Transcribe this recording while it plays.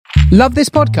Love this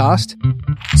podcast?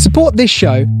 Support this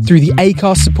show through the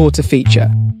Acast supporter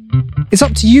feature. It's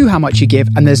up to you how much you give,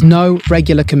 and there's no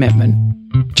regular commitment.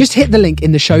 Just hit the link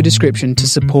in the show description to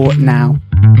support now.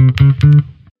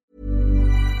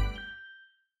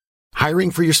 Hiring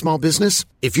for your small business?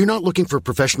 If you're not looking for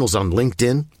professionals on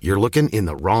LinkedIn, you're looking in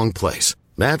the wrong place.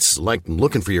 That's like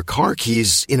looking for your car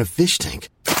keys in a fish tank.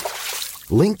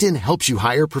 LinkedIn helps you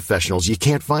hire professionals you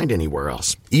can't find anywhere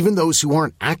else, even those who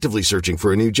aren't actively searching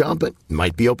for a new job but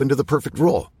might be open to the perfect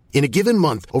role. In a given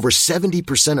month, over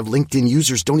 70% of LinkedIn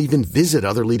users don't even visit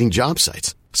other leading job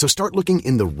sites. So start looking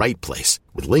in the right place.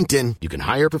 With LinkedIn, you can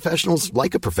hire professionals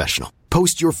like a professional.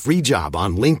 Post your free job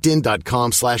on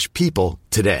linkedin.com/people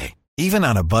today. Even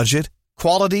on a budget,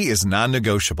 quality is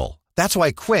non-negotiable. That's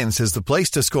why Quince is the place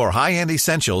to score high-end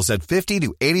essentials at 50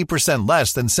 to 80%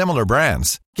 less than similar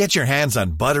brands. Get your hands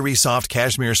on buttery soft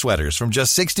cashmere sweaters from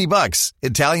just $60,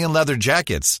 Italian leather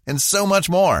jackets, and so much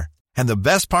more. And the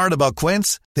best part about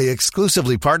Quince, they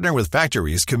exclusively partner with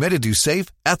factories committed to safe,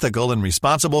 ethical, and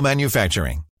responsible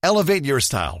manufacturing. Elevate your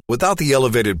style without the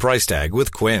elevated price tag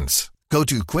with Quince. Go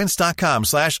to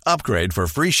quince.com/upgrade for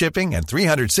free shipping and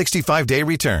 365-day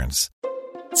returns.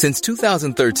 Since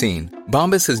 2013,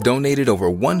 Bombas has donated over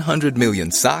 100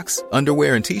 million socks,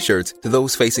 underwear, and T-shirts to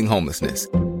those facing homelessness.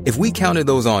 If we counted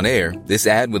those on air, this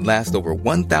ad would last over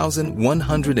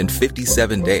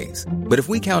 1,157 days. But if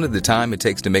we counted the time it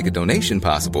takes to make a donation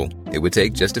possible, it would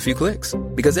take just a few clicks.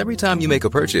 Because every time you make a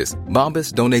purchase,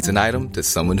 Bombas donates an item to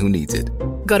someone who needs it.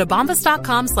 Go to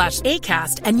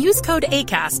bombas.com/ACAST and use code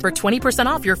ACAST for 20%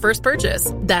 off your first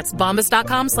purchase. That's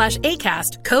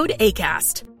bombas.com/ACAST, code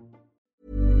ACAST.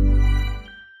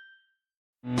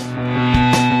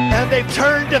 And they've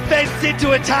turned defence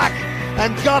into attack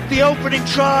and got the opening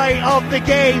try of the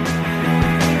game.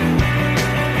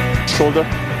 Shoulder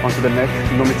onto the neck,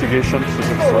 no mitigation, so it's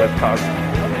a red card.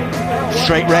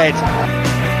 Straight red.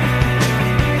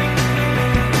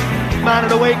 Man,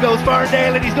 and away goes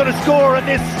Farndale, and he's going to score, and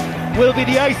this will be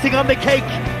the icing on the cake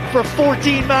for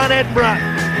 14-man Edinburgh.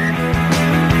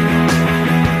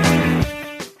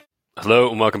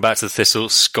 Hello and welcome back to the Thistle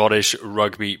Scottish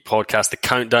Rugby Podcast. The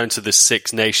countdown to the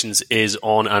Six Nations is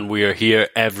on and we are here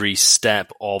every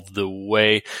step of the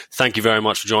way. Thank you very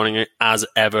much for joining me. As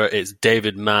ever, it's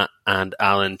David, Matt and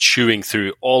Alan chewing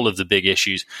through all of the big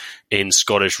issues in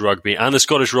Scottish rugby. And the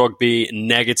Scottish rugby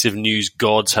negative news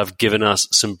gods have given us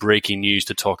some breaking news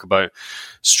to talk about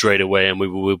straight away, and we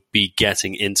will be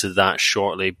getting into that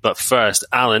shortly. But first,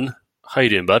 Alan, how you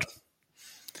doing, bud?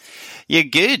 Yeah,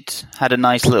 good. Had a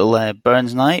nice little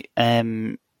Burns night.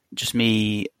 Just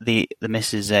me, the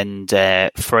missus, and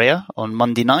Freya on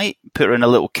Monday night. Put her in a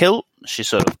little kilt. She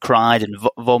sort of cried and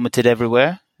vomited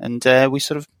everywhere, and we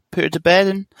sort of put her to bed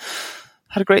and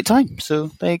had a great time.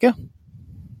 So there you go.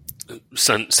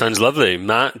 Sounds lovely,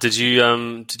 Matt. Did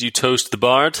you toast the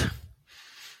bard?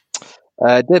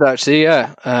 I did actually.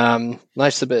 Yeah.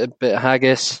 Nice bit of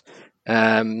haggis.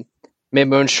 Made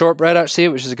my own shortbread, actually,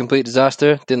 which is a complete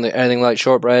disaster. Didn't look anything like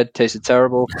shortbread. Tasted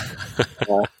terrible. A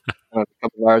couple of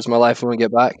hours of my life I won't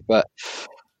get back. But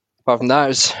apart from that, it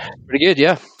was pretty good,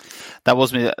 yeah. That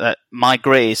was my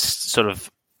greatest sort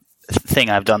of thing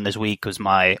I've done this week was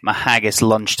my haggis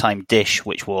lunchtime dish,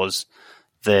 which was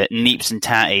the neeps and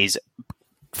tatties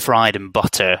fried in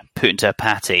butter, put into a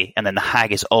patty, and then the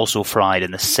haggis also fried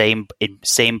in the same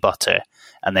butter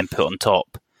and then put on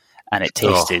top. And it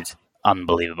tasted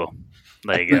unbelievable.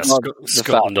 There you go.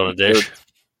 Scotland on a dish.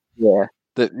 Yeah,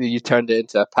 you turned it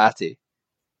into a patty.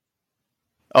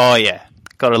 Oh yeah,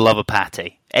 gotta love a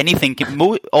patty. Anything,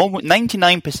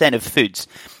 99% of foods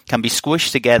can be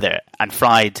squished together and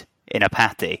fried in a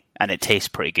patty, and it tastes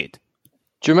pretty good.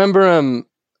 Do you remember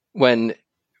when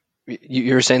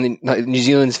you were saying that New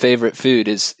Zealand's favourite food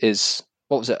is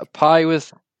what was it? A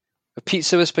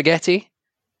pizza with spaghetti?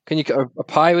 Can you get a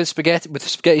pie with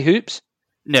spaghetti hoops?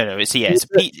 No, it's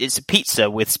a pizza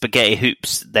with spaghetti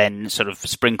hoops, then sort of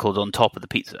sprinkled on top of the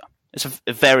pizza. It's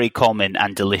a very common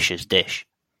and delicious dish.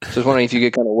 So I was wondering if you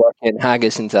could kind of work in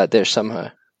haggis into that dish somehow.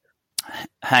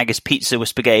 Haggis pizza with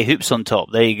spaghetti hoops on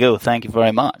top. There you go. Thank you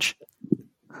very much.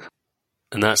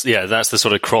 And that's the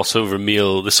sort of crossover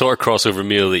meal,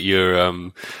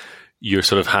 that your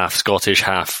sort of half Scottish,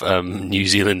 half New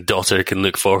Zealand daughter can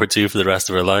look forward to for the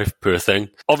rest of her life. Poor thing.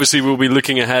 Obviously, we'll be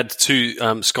looking ahead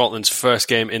to Scotland's first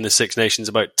game in the Six Nations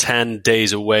about 10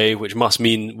 days away, which must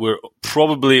mean we're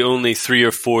probably only 3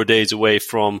 or 4 days away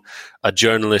from a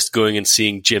journalist going and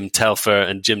seeing Jim Telfer,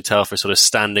 and Jim Telfer sort of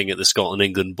standing at the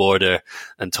Scotland-England border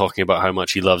and talking about how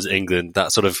much he loves England.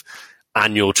 That sort of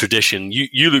annual tradition.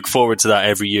 You look forward to that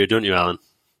every year, don't you, Alan?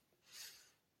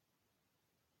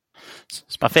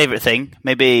 It's my favourite thing.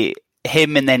 Maybe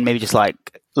him, and then maybe just like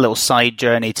a little side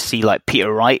journey to see like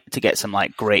Peter Wright to get some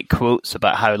like great quotes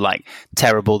about how like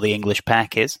terrible the English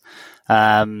pack is.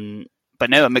 But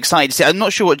no, I'm excited to see. I'm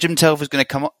not sure what Jim Telfer's going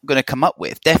to come up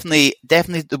with. Definitely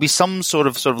there'll be some sort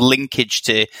of linkage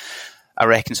to, I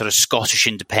reckon, sort of Scottish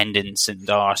independence and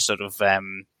our sort of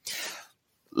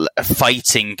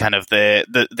fighting kind of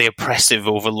the oppressive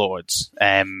overlords,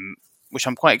 which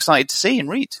I'm quite excited to see and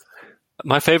read.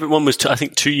 My favourite one was, I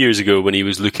think, 2 years ago when he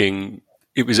was looking.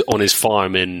 It was on his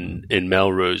farm in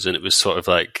Melrose, and it was sort of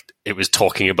like it was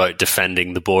talking about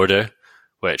defending the border,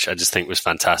 which I just think was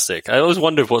fantastic. I always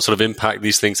wonder what sort of impact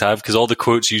these things have, because all the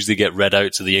quotes usually get read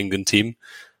out to the England team,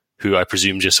 who I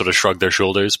presume just sort of shrug their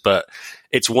shoulders. But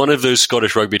it's one of those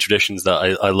Scottish rugby traditions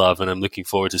that I love, and I'm looking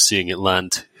forward to seeing it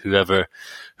land whoever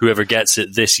gets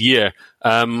it this year.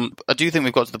 I do think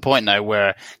we've got to the point now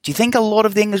where, do you think a lot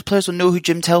of the English players will know who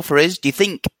Jim Telfer is? Do you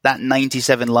think that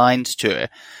 97 Lions tour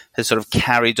has sort of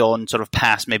carried on sort of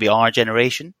past maybe our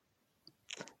generation?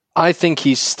 I think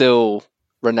he's still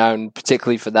renowned,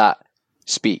 particularly for that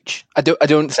speech. I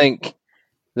don't think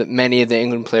that many of the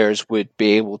England players would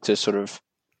be able to sort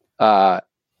of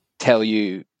tell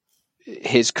you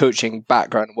his coaching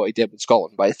background and what he did with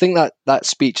Scotland. But I think that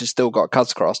speech has still got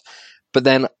cuts across. But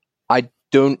then I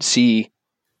don't see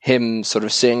him sort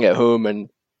of sitting at home and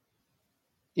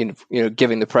you know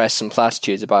giving the press some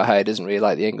platitudes about how he doesn't really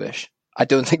like the English. I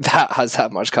don't think that has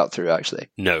that much cut through, actually.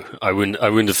 No, I wouldn't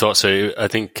have thought so. I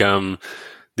think the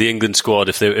England squad,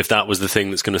 if that was the thing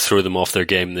that's going to throw them off their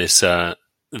game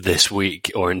this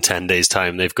week or in 10 days'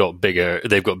 time, they've got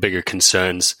bigger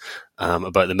concerns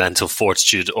about the mental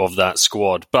fortitude of that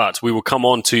squad. But we will come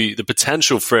on to the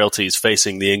potential frailties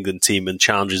facing the England team and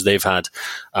challenges they've had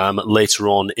later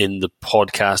on in the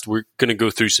podcast. We're going to go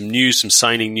through some news, some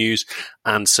signing news,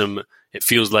 and it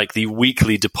feels like the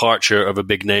weekly departure of a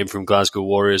big name from Glasgow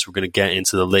Warriors. We're going to get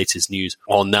into the latest news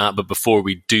on that. But before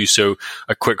we do so,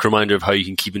 a quick reminder of how you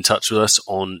can keep in touch with us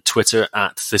on Twitter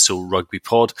at Thistle Rugby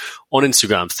Pod, on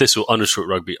Instagram,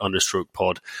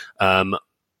 Thistle_Rugby_pod,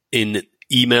 in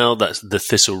email, that's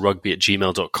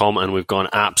thethistlrugby@gmail.com, and we've got an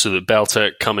absolute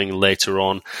belter coming later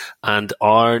on, and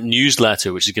our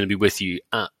newsletter, which is going to be with you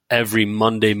every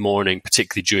Monday morning,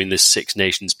 particularly during this Six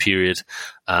Nations period.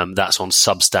 That's on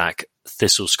Substack,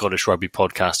 Thistle Scottish Rugby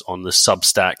Podcast on the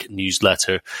Substack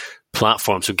newsletter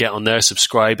platform. So get on there,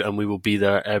 subscribe, and we will be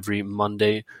there every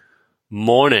Monday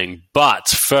morning. But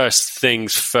first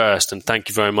things first, and thank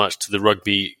you very much to the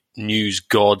rugby news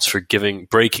gods for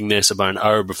breaking this about an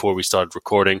hour before we started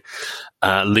recording.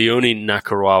 Leone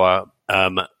Nakarawa,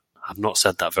 I've not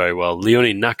said that very well.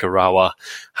 Leone Nakarawa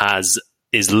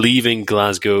is leaving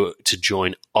Glasgow to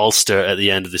join Ulster at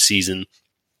the end of the season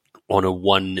on a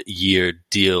 1-year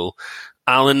deal.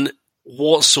 Alan,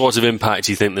 what sort of impact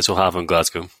do you think this will have on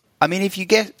Glasgow? I mean, if you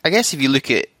look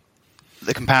at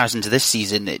the comparison to this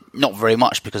season, not very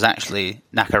much, because actually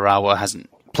Nakarawa hasn't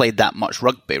played that much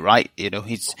rugby, right? You know,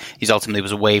 he's ultimately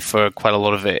was away for quite a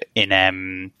lot of it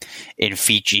in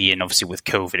Fiji, and obviously with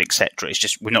COVID, etc. It's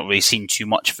just we've not really seen too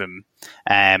much of him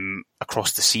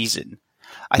across the season.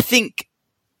 I think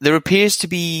there appears to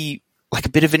be like a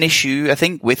bit of an issue, I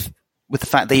think, with the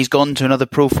fact that he's gone to another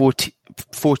Pro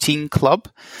 14 club.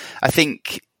 I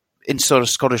think in sort of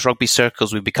Scottish rugby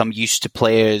circles, we've become used to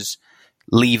players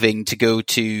leaving to go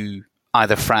to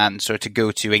either France or to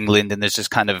go to England, and there's this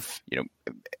kind of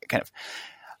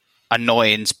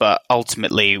annoyance, but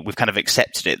ultimately we've kind of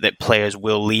accepted it that players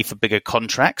will leave for bigger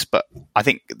contracts. But I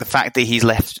think the fact that he's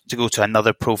left to go to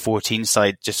another Pro 14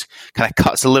 side just kind of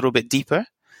cuts a little bit deeper.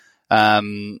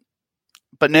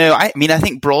 But no, I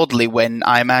think broadly, when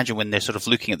they're sort of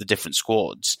looking at the different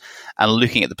squads and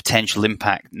looking at the potential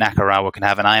impact Nakarawa can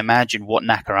have, and I imagine what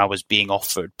Nakarawa is being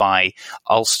offered by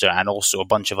Ulster and also a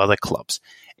bunch of other clubs,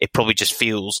 it probably just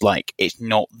feels like it's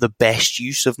not the best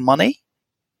use of money,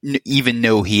 even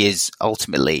though he is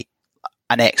ultimately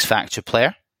an X-Factor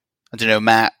player. I don't know,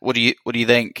 Matt, what do you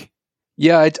think?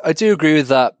 Yeah, I do agree with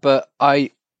that, but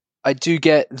I do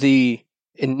get the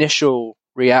initial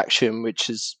reaction, which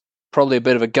is probably a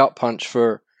bit of a gut punch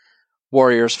for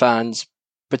Warriors fans,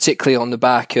 particularly on the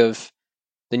back of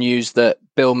the news that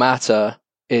Bill Mata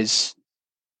is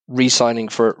re-signing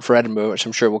for Edinburgh, which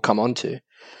I'm sure we'll come on to.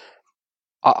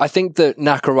 I think that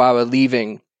Nakarawa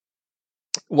leaving,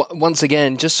 once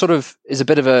again, just sort of is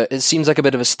it seems like a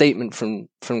bit of a statement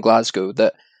from Glasgow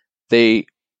that they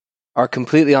are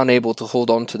completely unable to hold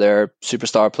on to their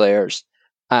superstar players,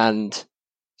 and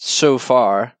so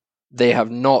far they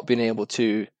have not been able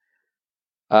to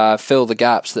fill the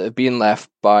gaps that have been left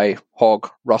by Hogg,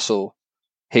 Russell,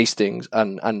 Hastings,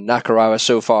 and Nakarawa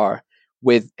so far.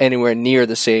 with anywhere near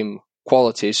the same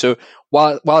quality. So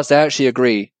whilst I actually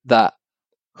agree that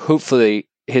hopefully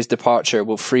his departure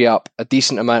will free up a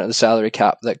decent amount of the salary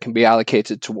cap that can be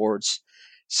allocated towards,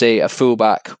 say, a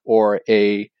fullback or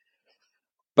a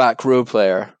back row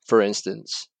player, for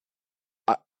instance,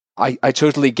 I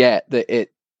totally get that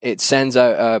it sends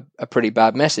out a pretty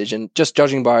bad message. And just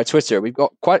judging by our Twitter, we've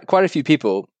got quite a few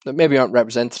people that maybe aren't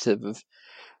representative of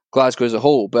Glasgow as a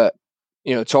whole, but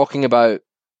talking about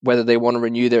whether they want to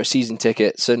renew their season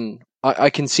tickets. And I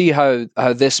can see how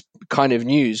this kind of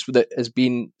news that has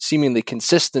been seemingly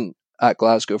consistent at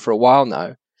Glasgow for a while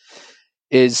now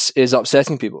is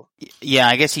upsetting people. Yeah,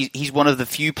 I guess he's one of the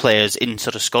few players in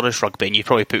sort of Scottish rugby, and you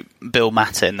probably put Bill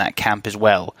Mata in that camp as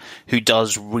well, who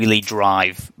does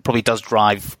drive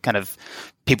kind of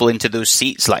people into those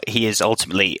seats. Like, he is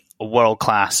ultimately a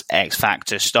world-class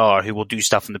X-Factor star who will do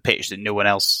stuff on the pitch that no one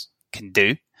else can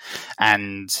do.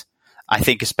 And I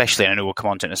think especially, and I know we'll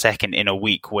come on to it in a second, in a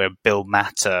week where Bill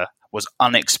Mata was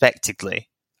unexpectedly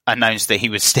announced that he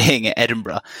was staying at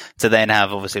Edinburgh, to then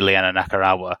have obviously Leana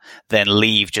Nakarawa then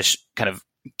leave, just kind of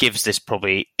gives this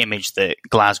probably image that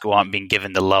Glasgow aren't being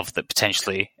given the love that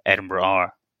potentially Edinburgh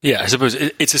are. Yeah, I suppose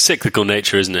it's a cyclical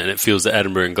nature, isn't it? And it feels that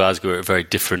Edinburgh and Glasgow are at very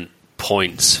different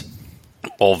points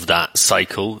of that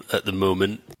cycle at the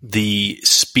moment. The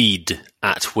speed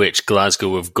at which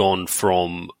Glasgow have gone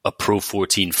from a Pro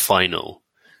 14 final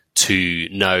to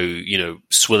now,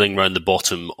 swilling around the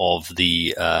bottom of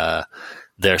the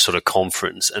their sort of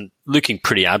conference and looking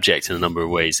pretty abject in a number of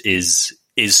ways is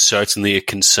certainly a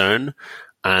concern.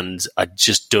 And I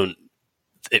just don't.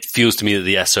 It feels to me that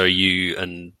the SRU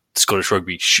and Scottish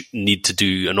Rugby need to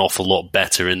do an awful lot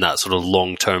better in that sort of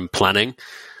long-term planning.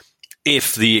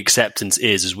 If the acceptance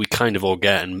is, as we kind of all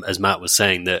get, and as Matt was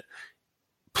saying, that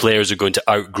players are going to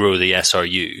outgrow the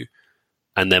SRU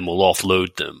and then we'll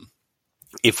offload them.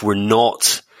 If we're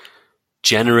not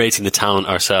generating the talent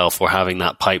ourselves or having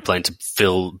that pipeline to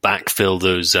backfill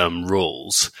those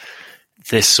roles,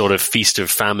 this sort of feast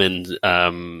of famine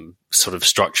sort of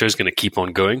structure is going to keep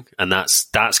on going. And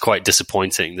that's quite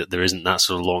disappointing that there isn't that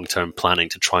sort of long-term planning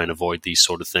to try and avoid these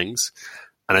sort of things.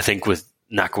 And I think with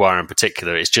Nakawara in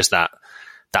particular, it's just that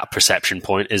perception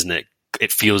point, isn't it?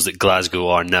 It feels that Glasgow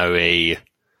are now a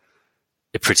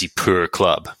pretty poor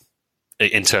club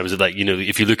in terms of, like,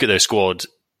 if you look at their squad,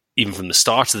 even from the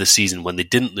start of the season when they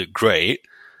didn't look great,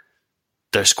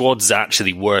 their squad is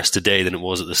actually worse today than it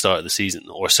was at the start of the season,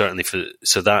 or certainly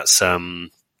so that's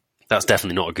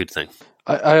definitely not a good thing.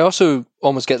 I also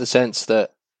almost get the sense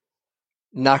that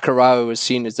Nakarawa was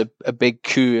seen as a big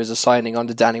coup as a signing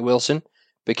under Danny Wilson,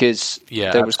 because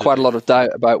there was quite a lot of doubt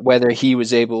about whether he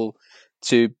was able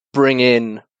to bring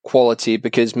in quality,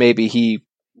 because maybe he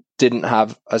didn't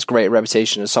have as great a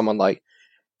reputation as someone like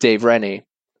Dave Rennie.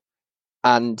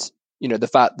 And, the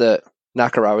fact that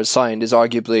Nakarawa was signed is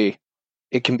arguably,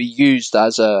 it can be used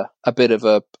as a bit of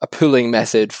a pooling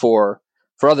method for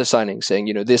other signings,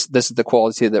 saying, this is the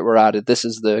quality that we're added, this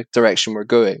is the direction we're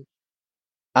going.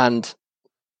 And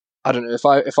I don't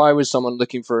know, if I was someone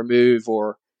looking for a move,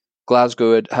 or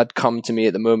Glasgow had come to me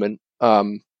at the moment,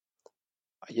 I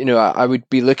would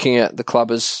be looking at the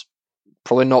club as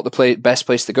probably not the best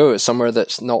place to go, as somewhere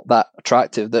that's not that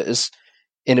attractive, that is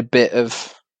in a bit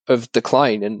of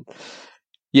decline. And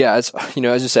yeah, as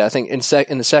you say, I think in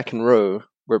the second row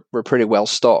we're pretty well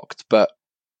stocked. But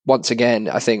once again,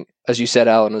 I think, as you said,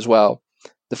 Alan, as well,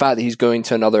 the fact that he's going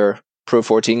to another Pro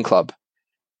 14 club,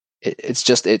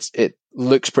 it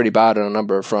looks pretty bad on a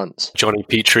number of fronts. Johnny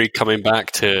Petrie coming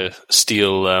back to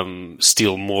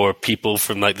steal more people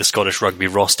from, like, the Scottish Rugby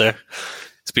roster.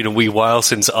 It's been a wee while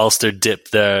since Ulster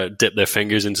dipped their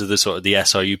fingers into the sort of the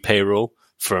SRU payroll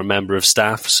for a member of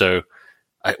staff. So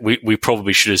we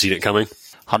probably should have seen it coming.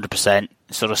 100%.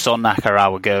 Sort of saw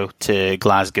Nakarawa go to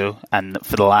Glasgow, and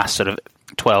for the last sort of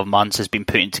 12 months has been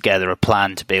putting together a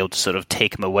plan to be able to sort of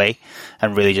take him away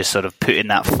and really just sort of put in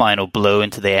that final blow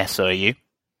into the SRU.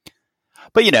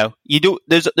 But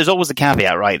there's always a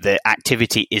caveat, right? The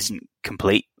activity isn't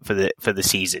complete for the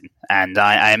season, and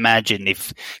I imagine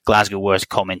if Glasgow were to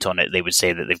comment on it, they would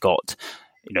say that they've got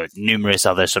numerous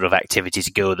other sort of activities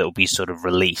to go that will be sort of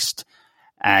released.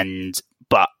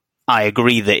 But I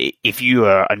agree that if you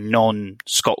are a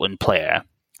non-Scotland player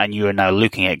and you are now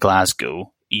looking at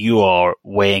Glasgow, you are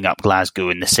weighing up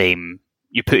Glasgow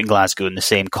you're putting Glasgow in the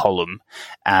same column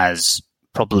as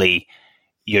probably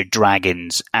your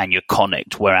Dragons and your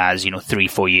Connacht, whereas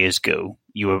 3-4 years ago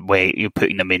you're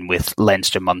putting them in with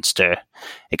Leinster, Munster,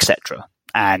 etc.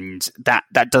 And that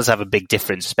does have a big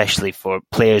difference, especially for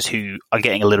players who are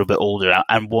getting a little bit older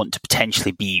and want to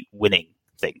potentially be winning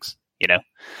things,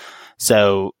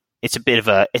 So it's a bit of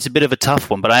a tough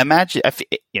one. But I imagine,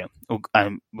 we're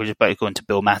just about to go into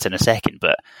Bill Mata in a second.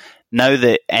 But now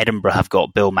that Edinburgh have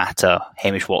got Bill Mata,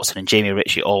 Hamish Watson, and Jamie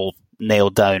Ritchie all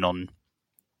nailed down on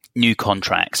new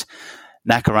contracts,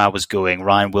 Nakarawa's going,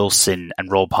 Ryan Wilson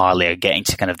and Rob Harley are getting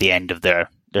to kind of the end of their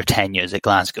tenures at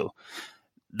Glasgow.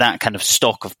 That kind of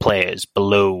stock of players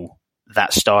below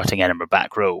that starting Edinburgh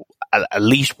back row, at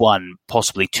least one,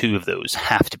 possibly two of those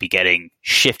have to be getting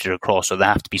shifted across, or they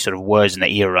have to be sort of words in the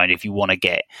ear around if you want to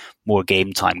get more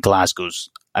game time. Glasgow's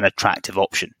an attractive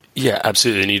option. Yeah,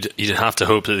 absolutely. And you'd have to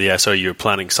hope that the SRU are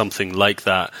planning something like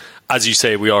that. As you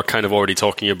say, we are kind of already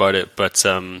talking about it, but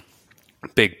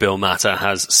Big Bill Mata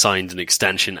has signed an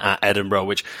extension at Edinburgh,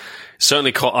 which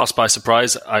certainly caught us by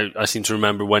surprise. I seem to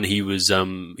remember when he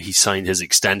signed his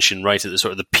extension right at the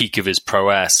sort of the peak of his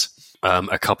prowess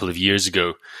a couple of years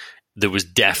ago. There was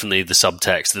definitely the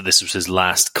subtext that this was his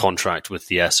last contract with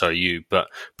the SRU, but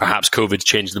perhaps COVID's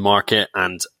changed the market,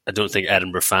 and I don't think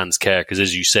Edinburgh fans care because,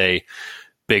 as you say,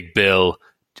 Big Bill,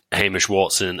 Hamish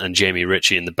Watson, and Jamie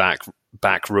Ritchie in the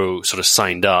back row sort of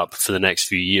signed up for the next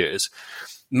few years.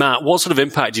 Matt, what sort of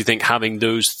impact do you think having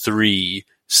those three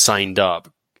signed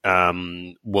up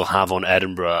will have on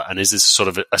Edinburgh, and is this sort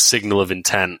of a signal of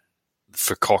intent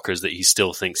for Cockers that he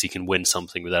still thinks he can win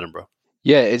something with Edinburgh?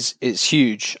 Yeah, it's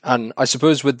huge, and I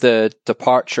suppose with the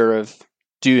departure of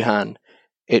Duhan,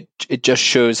 it just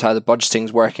shows how the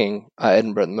budgeting's working at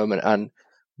Edinburgh at the moment, and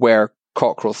where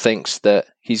Cockerell thinks that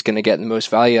he's going to get the most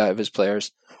value out of his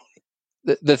players.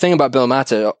 The thing about Bill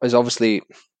Mata is obviously,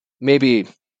 maybe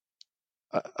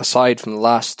aside from the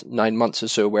last 9 months or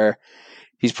so, where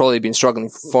he's probably been struggling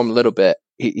for form a little bit,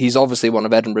 he's obviously one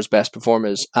of Edinburgh's best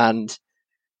performers, and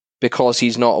because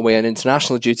he's not away on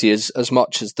international duty as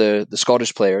much as the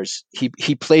Scottish players,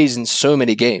 he plays in so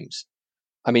many games.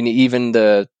 I mean, even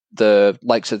the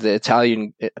likes of the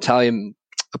Italian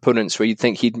opponents where you'd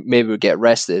think he maybe would get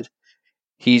rested,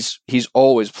 he's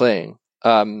always playing.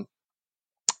 And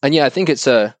yeah, I think it's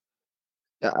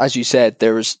as you said,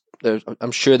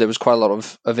 I'm sure there was quite a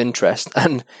lot of interest.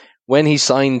 And when he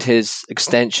signed his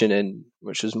extension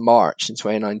which was March in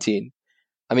 2019,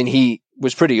 I mean, he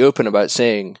was pretty open about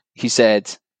he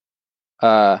said,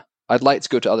 I'd like to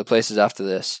go to other places after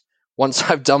this. Once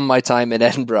I've done my time in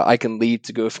Edinburgh, I can leave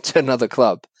to go to another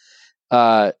club.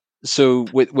 So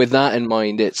with that in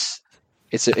mind, it's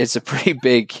a pretty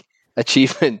big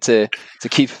achievement to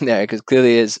keep him there, because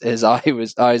clearly his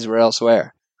eyes were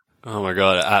elsewhere. Oh my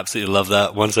God, I absolutely love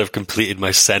that. Once I've completed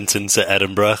my sentence at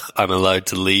Edinburgh, I'm allowed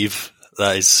to leave.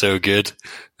 That is so good.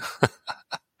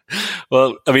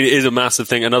 Well, I mean, it is a massive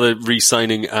thing. Another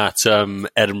re-signing at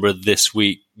Edinburgh this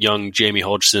week, young Jamie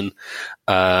Hodgson,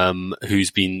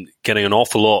 who's been getting an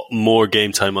awful lot more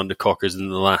game time under Cockers in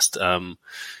the last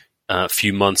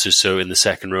few months or so in the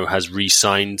second row, has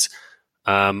re-signed.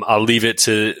 I'll leave it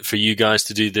for you guys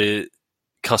to do the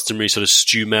customary sort of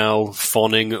Stu Mel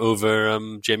fawning over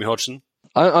Jamie Hodgson.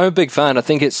 I'm a big fan. I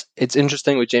think it's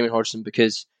interesting with Jamie Hodgson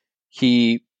because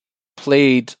he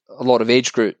played a lot of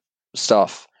age group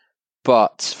stuff,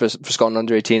 but for Scotland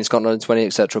under 18, Scotland under 20,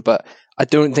 etc. But I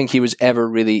don't think he was ever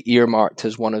really earmarked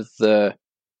as one of the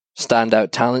standout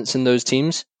talents in those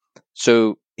teams.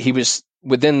 So he was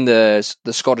within the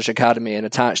Scottish Academy and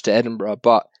attached to Edinburgh,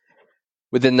 but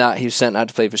within that he was sent out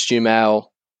to play for Stu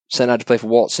Mel, sent out to play for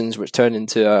Watsons, which turned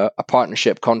into a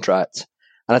partnership contract.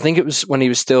 And I think it was when he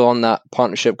was still on that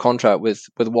partnership contract with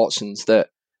Watsons that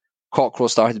Cockerell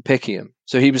started picking him.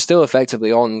 So he was still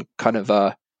effectively on kind of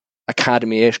a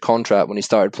academy-ish contract when he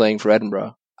started playing for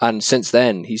Edinburgh. And since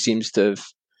then, he seems to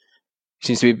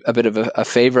be a bit of a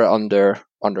favourite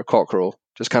under Cockerell,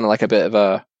 just kind of like a bit of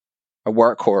a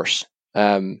workhorse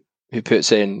who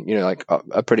puts in, like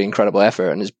a pretty incredible effort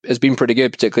and has been pretty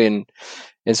good, particularly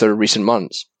in sort of recent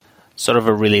months. Sort of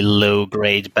a really low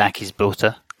grade Bakkies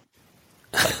Bota.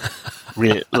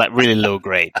 Really low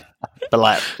grade,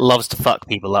 but loves to fuck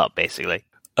people up, basically.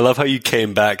 I love how you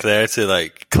came back there to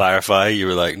clarify. You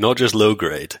were like, not just low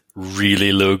grade,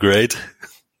 really low grade.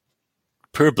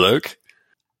 Poor bloke.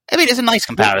 I mean, it's a nice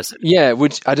comparison. Yeah,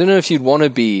 I don't know if you'd want to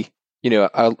be,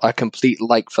 a complete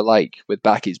like for like with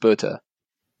Bakkies Bota,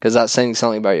 because that's saying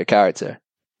something about your character.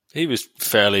 He was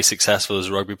fairly successful as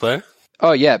a rugby player.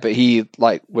 Oh yeah, but he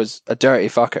was a dirty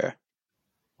fucker,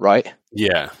 right?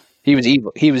 Yeah. He was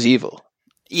evil.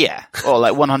 Yeah, or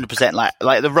 100%.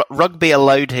 Like the rugby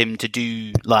allowed him to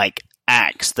do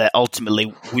acts that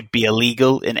ultimately would be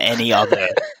illegal in any other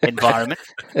environment.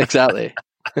 Exactly.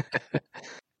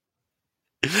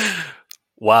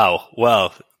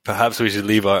 Wow. Perhaps we should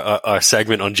leave our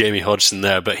segment on Jamie Hodgson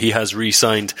there, but he has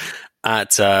re-signed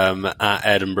at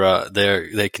Edinburgh.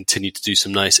 They continue to do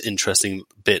some nice, interesting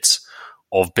bits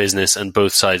of business, and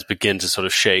both sides begin to sort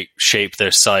of shape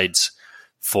their sides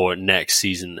for next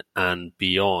season and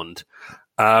beyond.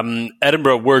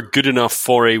 Edinburgh were good enough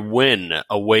for a win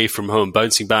away from home,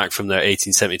 bouncing back from their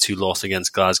 1872 loss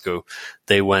against Glasgow.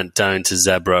 They went down to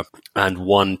Zebre and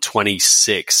won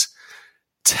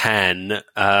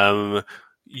 26-10.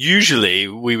 Usually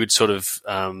we would sort of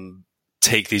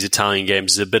take these Italian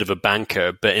games as a bit of a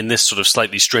banker, but in this sort of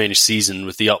slightly strange season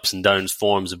with the ups and downs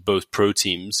forms of both pro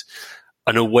teams,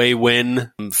 an away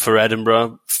win for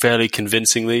Edinburgh fairly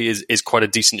convincingly is quite a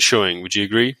decent showing. Would you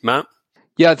agree, Matt?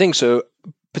 Yeah, I think so.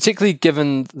 Particularly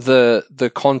given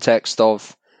the context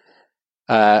of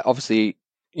obviously,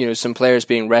 some players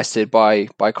being rested by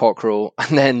Cockerell,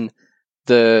 and then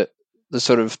the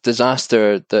sort of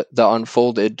disaster that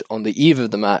unfolded on the eve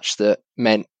of the match that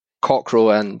meant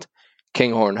Cockerell and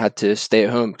Kinghorn had to stay at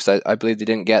home because I believe they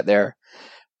didn't get their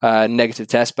negative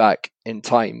test back in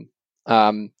time.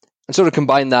 And sort of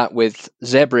combine that with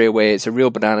Zebre away, it's a real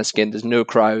banana skin. There's no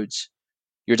crowds.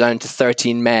 You're down to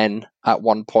 13 men at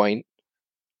one point.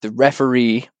 The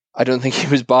referee, I don't think he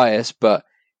was biased, but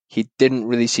he didn't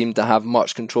really seem to have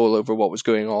much control over what was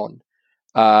going on.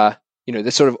 They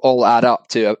sort of all add up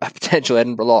to a potential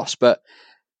Edinburgh loss. But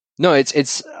no,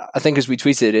 it's. I think as we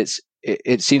tweeted,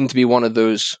 it seemed to be one of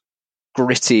those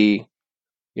gritty,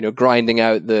 grinding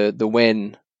out the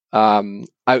win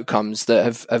outcomes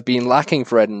that have been lacking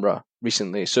for Edinburgh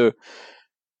recently. So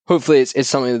hopefully it's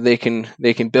something that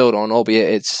they can build on,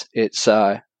 albeit it's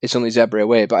only Zebre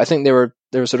away. But I think they were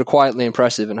sort of quietly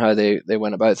impressive in how they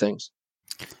went about things.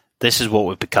 This is what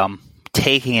we've become,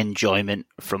 taking enjoyment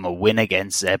from a win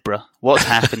against Zebre. What's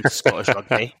happened to Scottish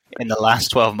rugby in the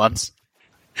last 12 months?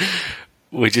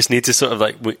 We just need to sort of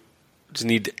we just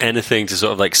need anything to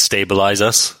sort of stabilize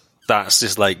us. That's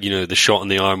just the shot in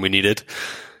the arm we needed.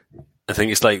 I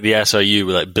think it's like the SRU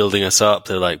were building us up.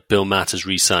 They're like, Bill Matters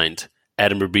re-signed.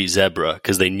 Edinburgh beat Zebre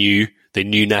because they knew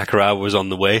Nakarawa was on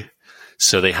the way.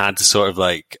 So they had to sort of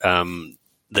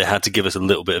they had to give us a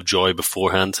little bit of joy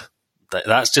beforehand.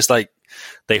 That's just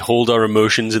they hold our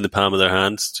emotions in the palm of their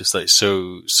hands, just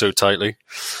so tightly.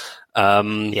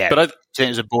 But it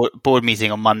was a board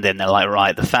meeting on Monday, and they're like,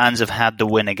 right, the fans have had the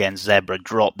win against Zebre,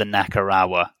 drop the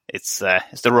Nakarawa. It's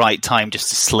the right time just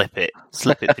to slip it.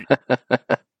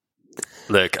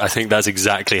 Look, I think that's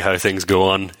exactly how things go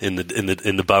on in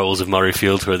the bowels of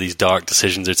Murrayfield, where these dark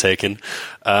decisions are taken.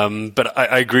 But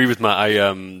I agree with Matt.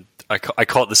 I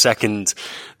caught the second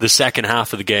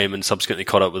half of the game and subsequently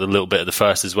caught up with a little bit of the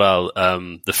first as well.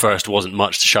 The first wasn't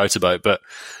much to shout about, but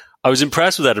I was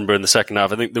impressed with Edinburgh in the second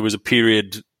half. I think there was a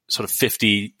period, sort of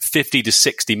 50 to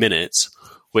 60 minutes,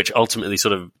 which ultimately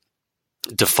sort of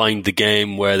defined the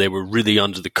game, where they were really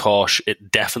under the cosh.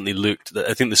 It definitely looked,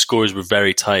 I think the scores were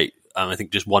very tight. I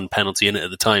think just one penalty in it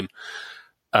at the time.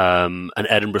 And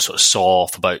Edinburgh sort of saw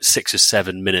off about 6 or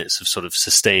 7 minutes of sort of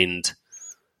sustained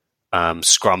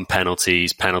scrum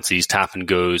penalties, tap and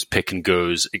goes, pick and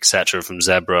goes, etc. from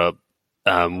Zebre.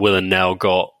 Will and Nell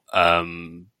got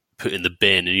put in the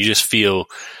bin, and you just feel,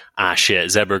 shit,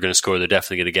 Zebre are going to score, they're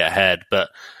definitely going to get ahead. But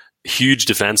huge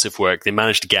defensive work. They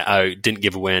managed to get out, didn't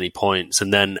give away any points,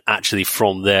 and then actually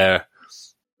from there.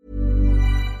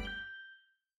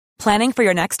 Planning for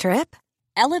your next trip?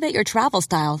 Elevate your travel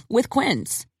style with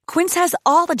Quince. Quince has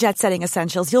all the jet-setting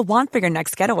essentials you'll want for your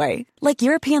next getaway, like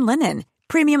European linen,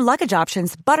 premium luggage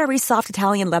options, buttery soft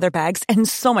Italian leather bags, and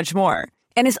so much more.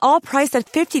 And is all priced at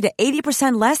 50 to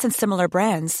 80% less than similar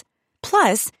brands.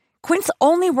 Plus, Quince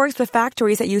only works with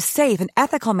factories that use safe and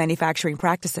ethical manufacturing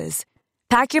practices.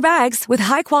 Pack your bags with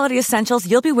high-quality essentials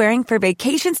you'll be wearing for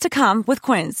vacations to come with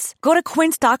Quince. Go to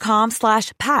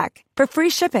quince.com/pack for free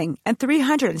shipping and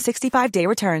 365-day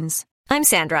returns. I'm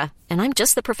Sandra, and I'm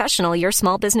just the professional your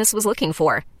small business was looking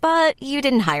for. But you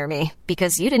didn't hire me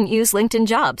because you didn't use LinkedIn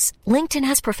Jobs. LinkedIn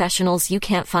has professionals you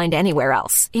can't find anywhere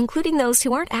else, including those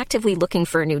who aren't actively looking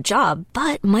for a new job,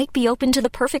 but might be open to the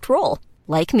perfect role,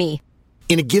 like me.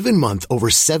 In a given month, over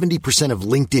 70% of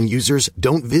LinkedIn users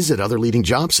don't visit other leading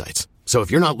job sites. So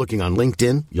if you're not looking on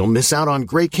LinkedIn, you'll miss out on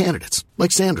great candidates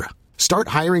like Sandra. Start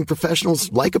hiring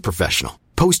professionals like a professional.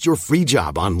 Post your free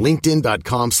job on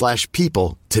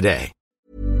linkedin.com/people today.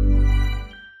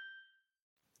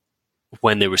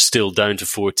 When they were still down to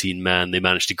 14 men, they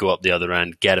managed to go up the other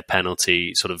end, get a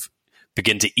penalty, sort of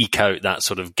begin to eke out that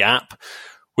sort of gap,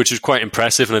 which was quite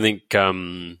impressive. And I think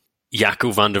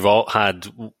Jaco van der Walt had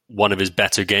one of his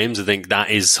better games. I think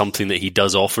that is something that he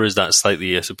does offer, is that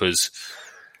slightly, I suppose,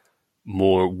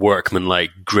 more workman-like,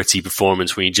 gritty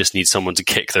performance when you just need someone to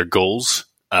kick their goals.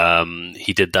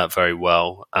 He did that very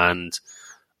well. And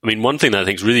I mean, one thing that I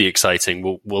think is really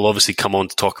exciting, we'll obviously come on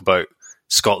to talk about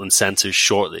Scotland centres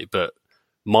shortly, but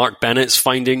Mark Bennett's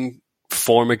finding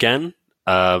form again.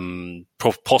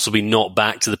 Possibly not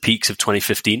back to the peaks of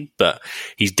 2015, but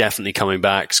he's definitely coming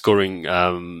back, scored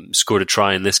a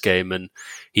try in this game, and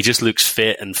he just looks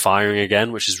fit and firing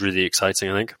again, which is really exciting,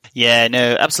 I think. Yeah,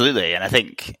 no, absolutely. And I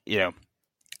think,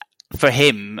 for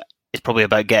him, it's probably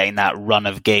about getting that run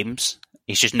of games.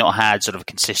 He's just not had sort of a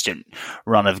consistent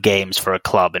run of games for a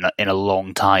club in a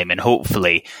long time. And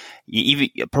hopefully, you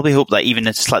probably hope that even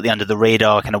it's slightly under the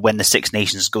radar, kind of when the Six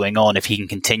Nations is going on, if he can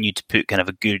continue to put kind of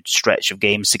a good stretch of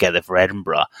games together for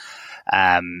Edinburgh.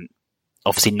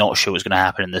 Obviously not sure what's going to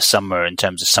happen in the summer in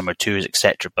terms of summer tours,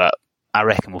 etc. But I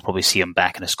reckon we'll probably see him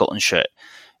back in a Scotland shirt.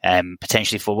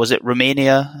 Potentially for, was it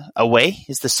Romania away?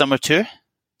 Is the summer tour?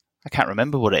 I can't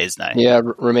remember what it is now. Yeah,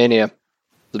 Romania.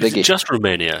 The biggie. Is it just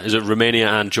Romania? Is it Romania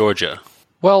and Georgia?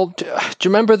 Well, do you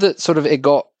remember that sort of it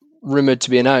got rumoured to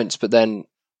be announced, but then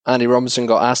Andy Robinson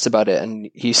got asked about it,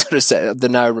 and he sort of said, the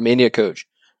now Romania coach,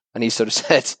 and he sort of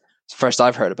said, it's the first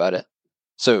I've heard about it.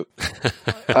 So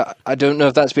I don't know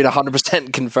if that's been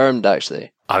 100% confirmed,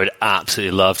 actually. I would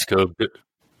absolutely love to go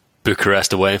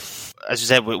Bucharest away. As I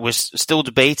said, we're still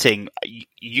debating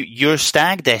your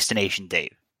stag destination,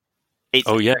 Dave. It's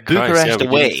Bucharest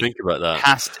away. Didn't think about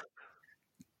that.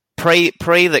 Pray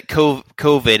that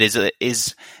COVID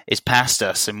is past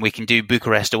us and we can do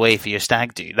Bucharest away for your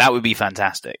stag do. That would be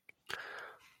fantastic.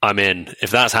 I'm in. If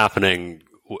that's happening,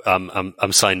 I'm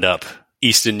signed up.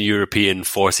 Eastern European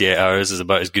 48 hours is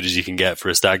about as good as you can get for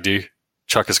a stag do.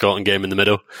 Chuck a Scotland game in the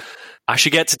middle. I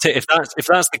should get to take, if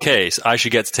that's the case, I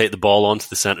should get to take the ball onto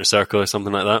the centre circle or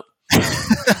something like that.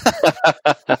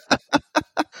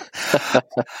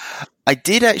 I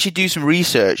did actually do some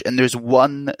research, and there's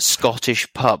one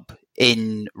Scottish pub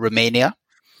in Romania,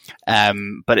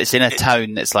 but it's in a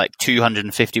town that's like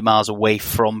 250 miles away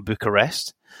from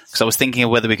Bucharest. Because I was thinking of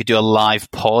whether we could do a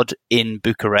live pod in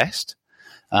Bucharest,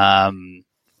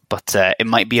 but it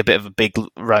might be a bit of a big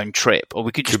round trip, or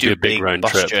we could just do a big round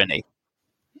bus journey.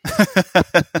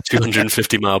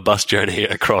 250-mile bus journey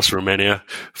across Romania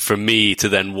for me to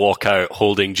then walk out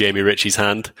holding Jamie Ritchie's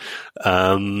hand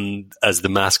as the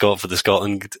mascot for the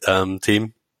Scotland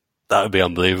team. That would be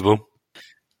unbelievable.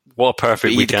 What a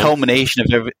perfect weekend. The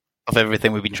culmination of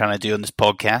everything we've been trying to do on this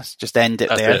podcast. Just end it.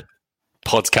 That's there. It.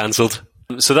 Pod's cancelled.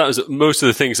 So that was most of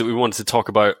the things that we wanted to talk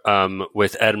about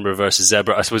with Edinburgh versus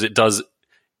Zebre. I suppose it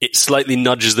slightly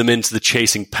nudges them into the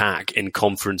chasing pack in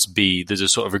Conference B. There's a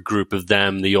sort of a group of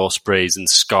them, the Ospreys and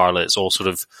Scarlets, all sort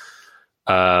of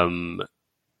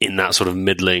in that sort of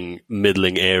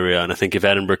middling area. And I think if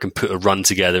Edinburgh can put a run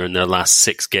together in their last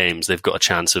 6 games, they've got a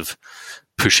chance of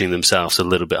pushing themselves a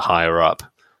little bit higher up.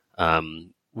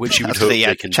 Which you would hope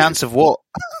they can chance do. Of what?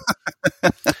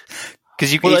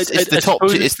 Because it's the top.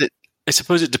 I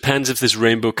suppose it depends if this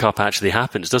Rainbow Cup actually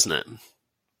happens, doesn't it?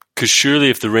 Because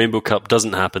surely if the Rainbow Cup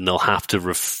doesn't happen, they'll have to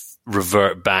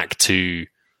revert back to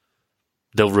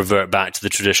the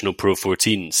traditional Pro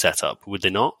 14 setup, would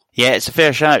they not? Yeah, it's a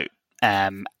fair shout.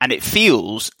 And it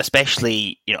feels,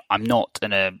 especially, I'm not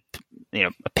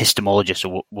epistemologist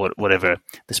or whatever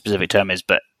the specific term is,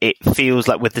 but it feels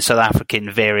like with the South African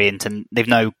variant, and they've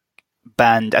now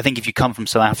banned, I think if you come from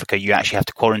South Africa, you actually have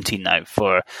to quarantine now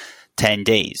for 10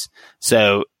 days.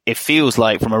 So it feels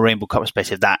like from a Rainbow Cup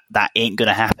perspective that ain't going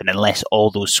to happen unless all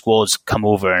those squads come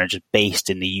over and are just based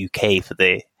in the UK for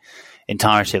the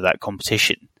entirety of that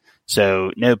competition.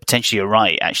 So no, potentially you're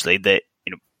right, actually, that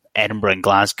Edinburgh and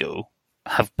Glasgow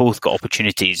have both got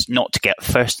opportunities not to get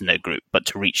first in their group, but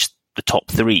to reach the top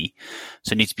 3.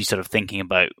 So need to be sort of thinking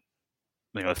about,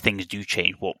 if things do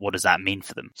change, what does that mean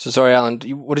for them? So sorry, Alan,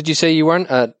 what did you say you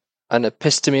weren't? An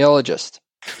epistemologist?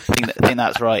 I think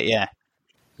that's right, yeah.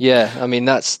 Yeah, I mean,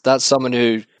 that's someone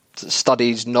who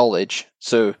studies knowledge.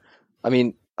 So, I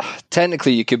mean,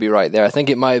 technically you could be right there. I think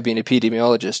it might have been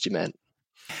epidemiologist you meant.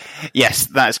 Yes,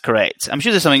 that's correct. I'm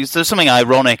sure there's something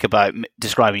ironic about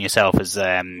describing yourself as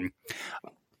a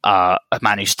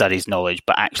man who studies knowledge,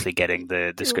 but actually getting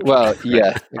the description. Well,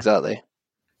 yeah, exactly.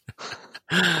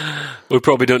 We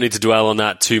probably don't need to dwell on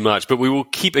that too much, but we will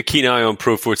keep a keen eye on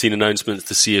Pro 14 announcements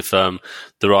to see if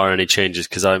there are any changes,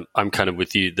 because I'm kind of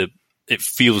with you. It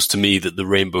feels to me that the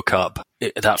Rainbow Cup,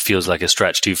 that feels like a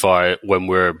stretch too far when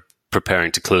we're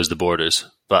preparing to close the borders.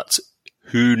 But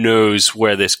who knows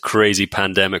where this crazy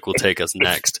pandemic will take us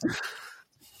next.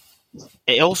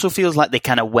 It also feels like they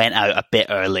kind of went out a bit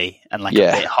early and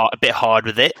a bit hard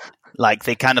with it. Like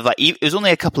they kind of it was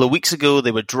only a couple of weeks ago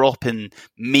they were dropping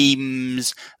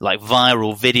memes, like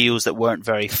viral videos that weren't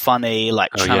very funny,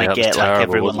 trying to get terrible,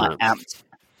 everyone amped.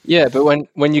 Yeah, but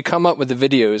when you come up with a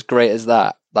video as great as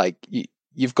that, like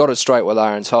you've got to strike while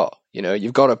iron's hot.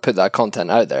 You've got to put that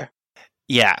content out there.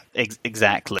 Yeah,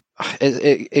 exactly.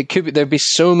 It could be, there'd be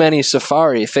so many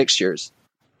Safari fixtures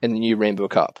in the new Rainbow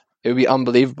Cup. It would be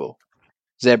unbelievable.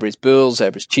 Zebra's Bulls,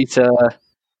 Zebra's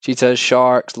Cheetahs,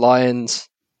 Sharks, Lions.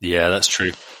 Yeah, that's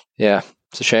true. Yeah,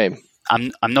 it's a shame.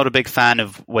 I'm not a big fan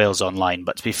of Wales Online,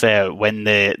 but to be fair, when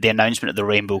the announcement of the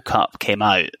Rainbow Cup came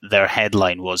out, their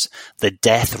headline was "The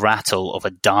Death Rattle of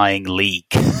a Dying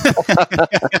League."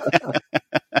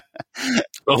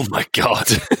 Oh my God.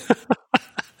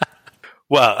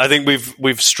 Well, I think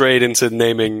we've strayed into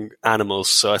naming animals,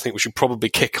 so I think we should probably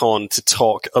kick on to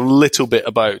talk a little bit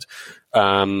about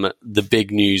the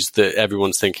big news that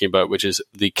everyone's thinking about, which is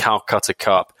the Calcutta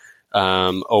Cup.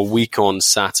 A week on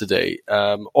Saturday.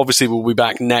 Obviously, we'll be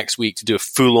back next week to do a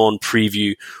full-on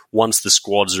preview once the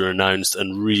squads are announced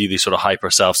and really sort of hype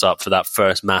ourselves up for that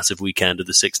first massive weekend of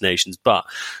the Six Nations. But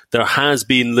there has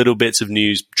been little bits of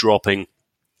news dropping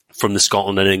from the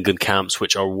Scotland and England camps,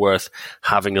 which are worth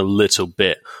having a little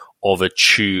bit of a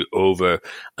chew over.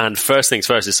 And first things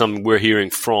first is something we're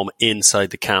hearing from inside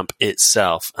the camp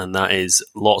itself, and that is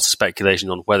lots of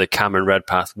speculation on whether Cameron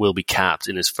Redpath will be capped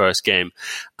in his first game.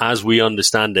 As we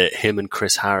understand it, him and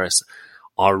Chris Harris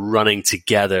are running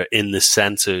together in the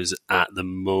centres at the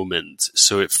moment.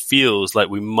 So it feels like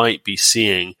we might be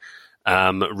seeing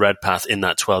Redpath in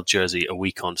that 12 jersey a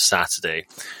week on Saturday.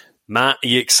 Matt, are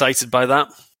you excited by that?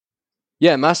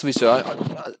 Yeah, massively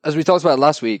so. As we talked about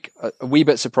last week, a wee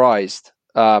bit surprised,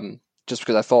 just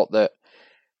because I thought that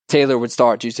Taylor would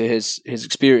start due to his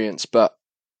experience. But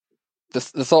the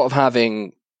thought of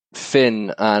having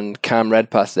Finn and Cam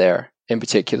Redpath there, in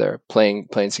particular, playing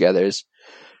together is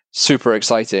super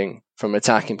exciting from an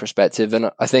attacking perspective.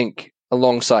 And I think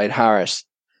alongside Harris,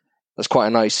 that's quite a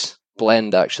nice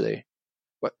blend, actually.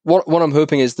 But what I'm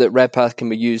hoping is that Redpath can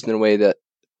be used in a way that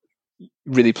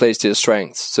really plays to his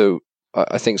strengths. So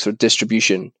I think sort of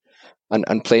distribution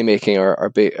and playmaking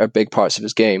are big parts of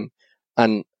his game.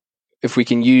 And if we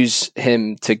can use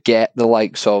him to get the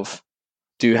likes of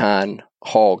Duhan,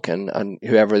 Hogg, and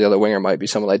whoever the other winger might be,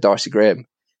 someone like Darcy Graham,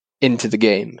 into the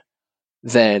game,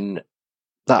 then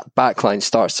that backline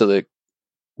starts to look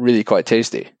really quite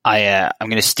tasty. I'm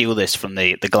going to steal this from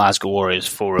the Glasgow Warriors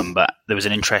forum, but there was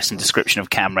an interesting description of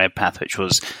Cam Redpath, which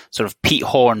was sort of Pete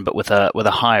Horn, but with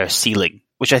a higher ceiling,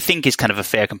 which I think is kind of a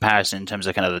fair comparison in terms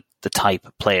of kind of the type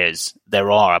of players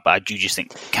there are. But I do just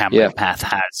think Cam Redpath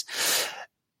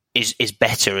is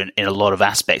better in a lot of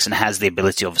aspects and has the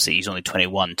ability, obviously, he's only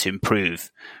 21, to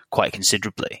improve quite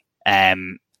considerably.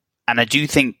 And I do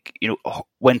think,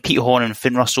 when Pete Horn and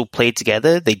Finn Russell played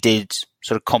together, they did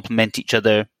sort of complement each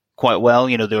other quite well.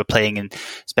 They were playing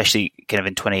especially kind of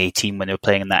in 2018 when they were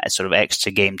playing in that sort of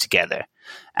extra game together.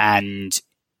 And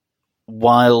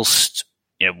whilst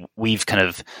we've kind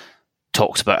of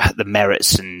talked about the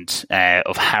merits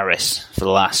of Harris for the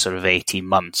last sort of 18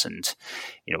 months. And,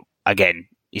 again,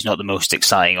 he's not the most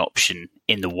exciting option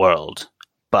in the world,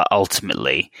 but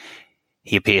ultimately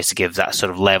he appears to give that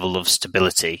sort of level of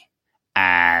stability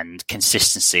and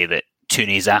consistency that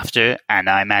Tooney is after. And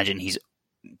I imagine he's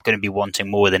going to be wanting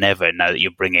more than ever now that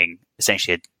you're bringing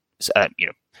essentially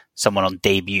someone on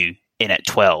debut in at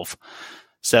 12.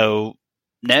 So,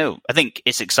 no, I think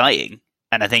it's exciting.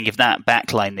 And I think if that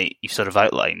backline that you've sort of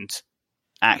outlined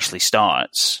actually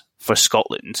starts for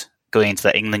Scotland going into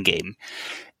that England game,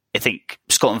 I think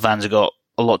Scotland fans have got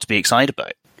a lot to be excited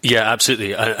about. Yeah,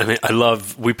 absolutely. I mean,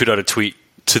 we put out a tweet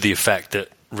to the effect that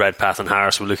Redpath and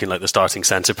Harris were looking like the starting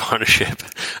centre partnership,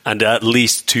 and at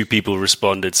least 2 people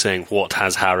responded saying, "What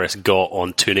has Harris got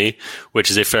on Tooney?" Which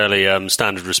is a fairly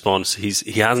standard response.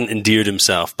 He hasn't endeared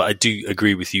himself, but I do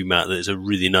agree with you, Matt, that it's a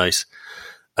really nice.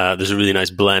 There's a really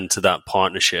nice blend to that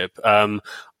partnership.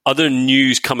 Other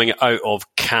news coming out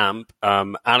of camp,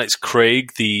 Alex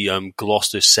Craig, the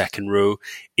Gloucester second row,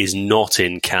 is not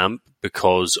in camp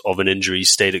because of an injury. He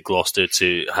stayed at Gloucester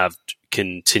to have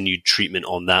continued treatment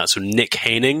on that. So Nick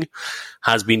Haining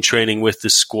has been training with the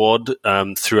squad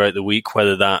throughout the week.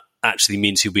 Whether that actually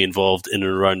means he'll be involved in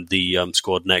and around the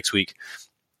squad next week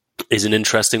is an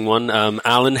interesting one.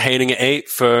 Alan, Haining at 8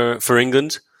 for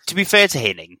England. To be fair to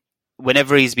Haining,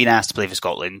 whenever he's been asked to play for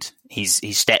Scotland, he's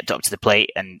stepped up to the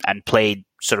plate and played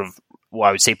sort of what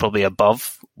I would say probably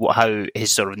above how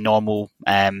his sort of normal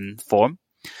form.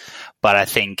 But I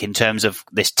think in terms of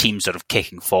this team sort of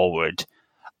kicking forward,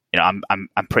 I'm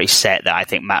pretty set that I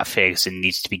think Matt Ferguson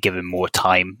needs to be given more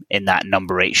time in that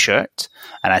number 8 shirt,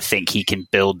 and I think he can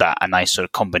build that a nice sort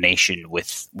of combination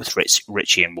with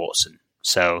Richie and Watson.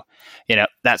 So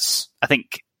that's I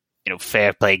think.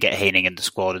 Fair play, get Haining in the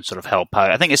squad and sort of help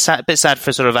out. I think it's a bit sad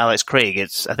for sort of Alex Craig.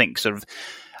 I think sort of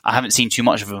I haven't seen too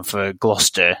much of him for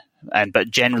Gloucester,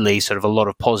 but generally sort of a lot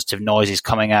of positive noises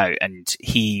coming out, and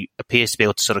he appears to be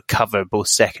able to sort of cover both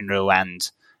second row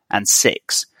and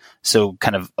six. So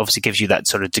kind of obviously gives you that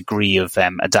sort of degree of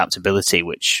adaptability,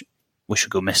 which should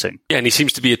go missing. Yeah, and he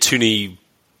seems to be a Tooney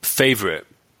favourite.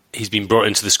 He's been brought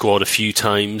into the squad a few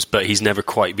times, but he's never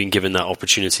quite been given that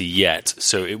opportunity yet.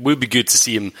 So it would be good to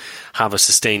see him have a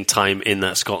sustained time in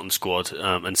that Scotland squad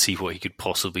and see what he could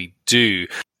possibly do.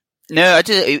 No, I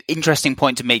did an interesting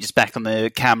point to make just back on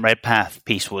the Cam Redpath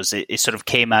piece was it sort of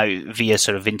came out via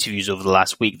sort of interviews over the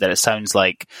last week that it sounds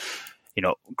like,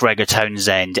 Gregor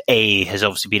Townsend, has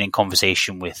obviously been in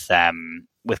conversation with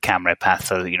Cam Redpath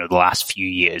for, the last few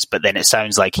years, but then it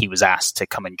sounds like he was asked to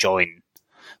come and join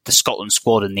the Scotland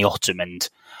squad in the autumn, and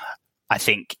I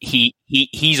think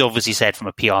he's obviously said from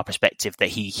a PR perspective that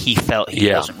he felt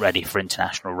he wasn't ready for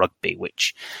international rugby,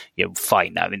 which,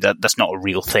 fine. I mean, that's not a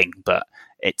real thing, but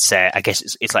it's I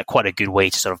guess it's like quite a good way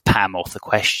to sort of palm off the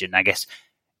question. I guess,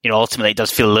 ultimately it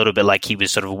does feel a little bit like he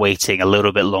was sort of waiting a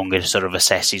little bit longer to sort of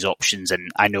assess his options,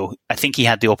 and I think he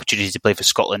had the opportunity to play for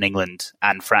Scotland, England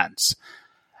and France,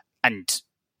 and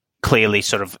clearly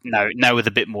sort of now with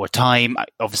a bit more time,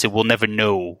 obviously we'll never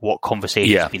know what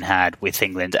conversations have been had with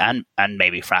England and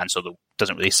maybe France, although it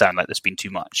doesn't really sound like there's been too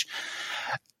much.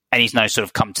 And he's now sort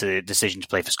of come to the decision to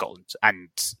play for Scotland. And,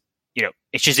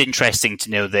 it's just interesting to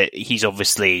know that he's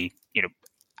obviously,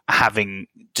 having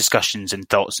discussions and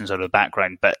thoughts and sort of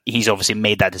background, but he's obviously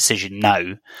made that decision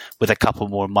now with a couple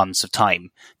more months of time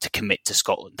to commit to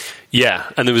Scotland. Yeah,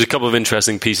 and there was a couple of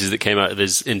interesting pieces that came out of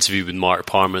his interview with Mark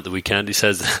Palmer at the weekend. He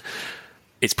says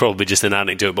it's probably just an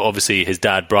anecdote, but obviously his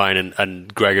dad Brian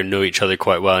and Gregor know each other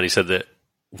quite well, and he said that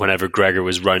whenever Gregor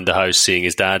was round the house seeing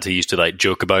his dad, he used to like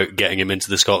joke about getting him into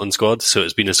the Scotland squad. So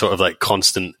it's been a sort of like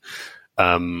constant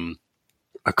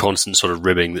sort of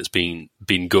ribbing that's been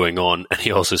going on. And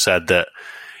he also said that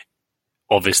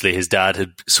obviously his dad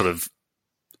had sort of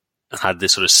had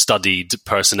this sort of studied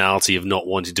personality of not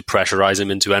wanting to pressurize him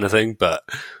into anything, but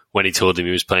when he told him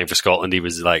he was playing for Scotland, he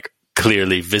was like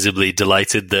clearly visibly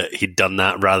delighted that he'd done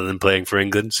that rather than playing for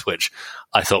England, which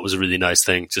I thought was a really nice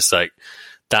thing. Just like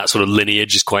that sort of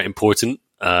lineage is quite important.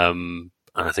 And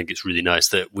I think it's really nice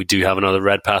that we do have another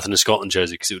Redpath in a Scotland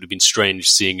jersey, because it would have been strange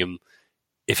seeing him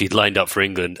if he'd lined up for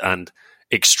England, and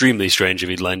extremely strange if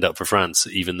he'd lined up for France,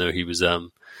 even though he was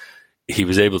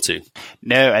able to.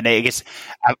 No, and I guess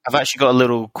I've actually got a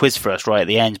little quiz for us right at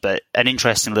the end, but an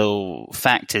interesting little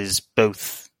fact is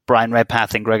both Brian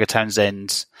Redpath and Gregor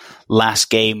Townsend's last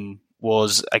game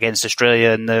was against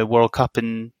Australia in the World Cup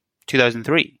in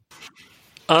 2003.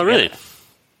 Oh, really? Yeah.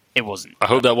 It wasn't. I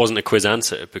hope that wasn't a quiz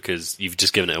answer, because you've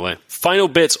just given it away. Final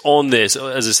bits on this.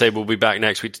 As I say, we'll be back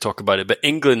next week to talk about it, but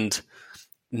England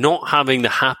not having the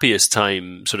happiest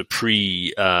time sort of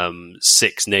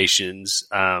pre-Six Nations,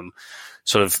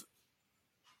 sort of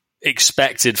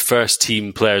expected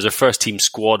first-team players or first-team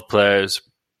squad players,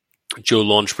 Joe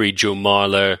Launchbury, Joe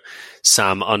Marler,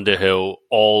 Sam Underhill,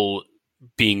 all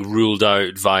being ruled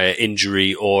out via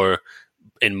injury or,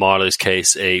 in Marler's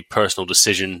case, a personal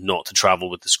decision not to travel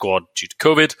with the squad due to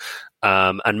COVID,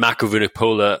 and Mako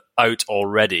Vunipola out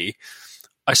already.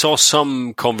 I saw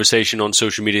some conversation on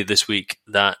social media this week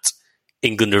that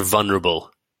England are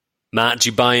vulnerable. Matt, do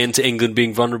you buy into England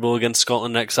being vulnerable against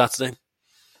Scotland next Saturday?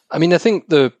 I mean, I think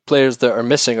the players that are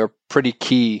missing are pretty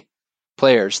key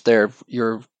players. They're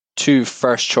your two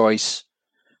first choice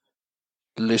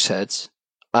looseheads,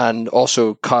 and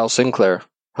also Kyle Sinclair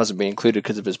hasn't been included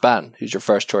because of his ban, who's your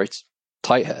first choice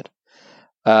tight head.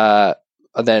 And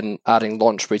then adding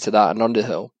Launchbury to that and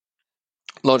Underhill.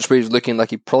 Launchbury is looking like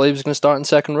he probably was going to start in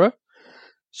second row.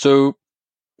 So,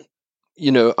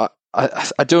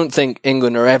 I don't think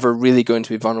England are ever really going to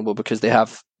be vulnerable, because they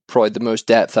have probably the most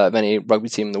depth out of any rugby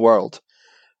team in the world.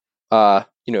 As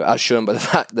shown by the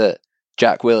fact that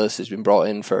Jack Willis has been brought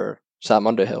in for Sam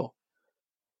Underhill.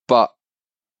 But,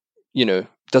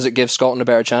 does it give Scotland a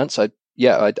better chance? I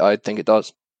think it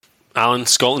does. Alan,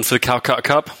 Scotland for the Calcutta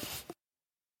Cup?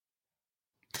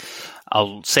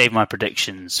 I'll save my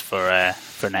predictions for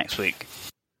next week,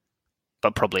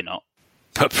 but probably not.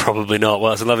 But probably not.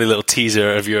 Well, it's a lovely little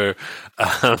teaser of your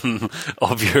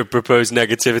proposed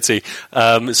negativity.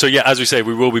 So yeah, as we say,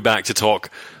 we will be back to talk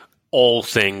all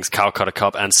things Calcutta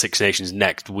Cup and Six Nations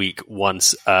next week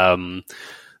once once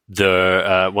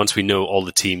we know all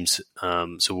the teams.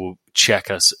 So we'll check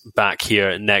us back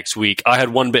here next week. I had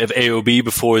one bit of AOB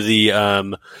before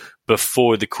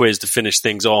the quiz to finish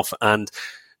things off, and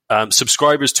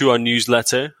subscribers to our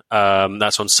newsletter,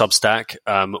 that's on Substack,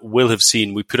 will have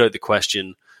seen we put out the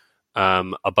question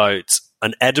about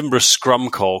an Edinburgh scrum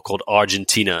call called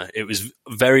Argentina. It was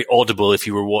very audible if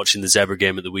you were watching the Zebra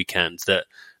game at the weekend, that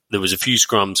there was a few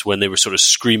scrums when they were sort of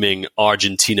screaming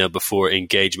Argentina before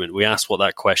engagement. We asked what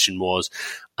that question was,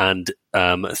 and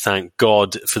thank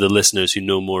God for the listeners who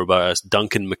know more about us.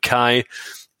 Duncan Mackay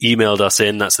emailed us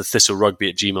in. That's the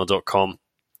thistlerugby@gmail.com.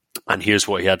 And here's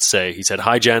what he had to say. He said,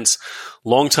 "Hi, gents.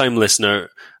 Long-time listener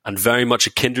and very much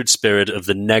a kindred spirit of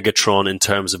the Negatron in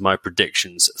terms of my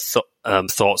predictions,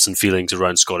 thoughts and feelings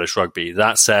around Scottish rugby.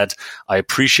 That said, I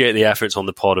appreciate the efforts on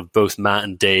the pod of both Matt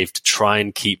and Dave to try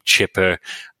and keep Chipper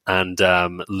and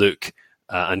Luke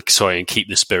and keep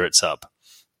the spirits up.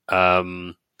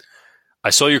 I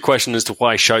saw your question as to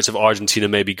why shouts of Argentina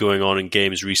may be going on in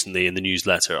games recently in the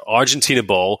newsletter. Argentina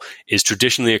ball is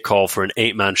traditionally a call for an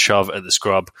 8-man shove at the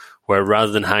scrub, where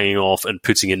rather than hanging off and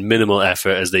putting in minimal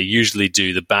effort as they usually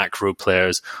do, the back row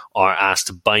players are asked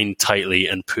to bind tightly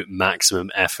and put maximum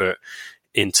effort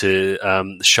into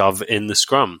the shove in the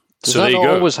scrum." Does so that there you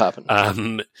go. always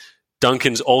happen?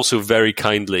 Duncan's also very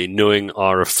kindly, knowing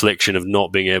our affliction of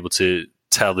not being able to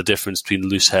tell the difference between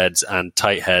loose heads and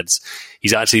tight heads,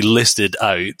 he's actually listed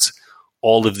out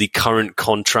all of the current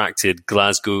contracted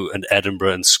Glasgow and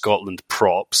Edinburgh and Scotland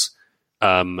props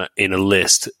in a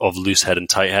list of loose head and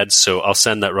tight heads. So I'll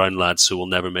send that round, lads, so we'll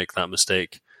never make that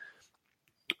mistake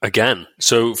again.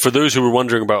 So for those who were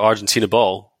wondering about Argentina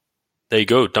ball, there you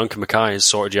go. Duncan Mackay has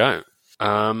sorted you out.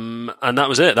 And that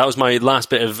was it. That was my last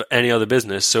bit of any other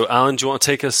business. So Alan, do you want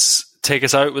to take us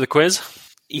out with a quiz?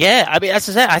 Yeah, I mean, as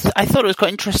I said, I thought it was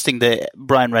quite interesting that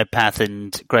Brian Redpath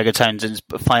and Gregor Townsend's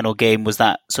final game was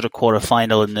that sort of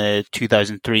quarter-final in the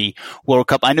 2003 World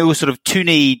Cup. I know sort of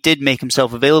Tooney did make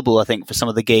himself available, I think, for some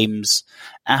of the games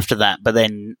after that, but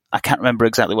then I can't remember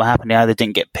exactly what happened. He either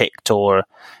didn't get picked or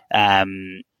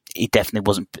he definitely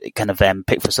wasn't kind of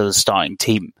picked for sort of the starting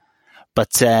team.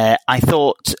 But I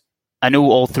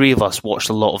know all three of us watched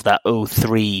a lot of that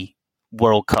 2003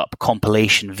 World Cup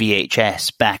compilation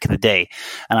VHS back in the day,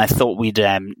 and I thought we'd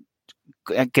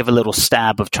give a little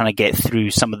stab of trying to get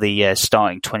through some of the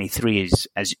starting 23s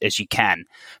as you can.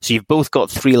 So you've both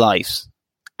got 3 lives,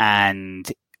 and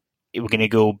we're going to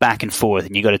go back and forth,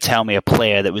 and you've got to tell me a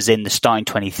player that was in the starting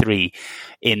 23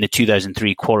 in the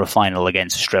 2003 quarterfinal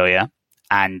against Australia.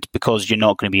 And because you're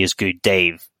not going to be as good,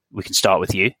 Dave, we can start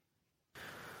with you.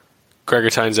 Gregor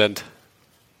Townsend.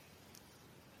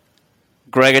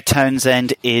 Gregor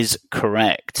Townsend is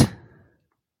correct.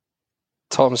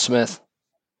 Tom Smith.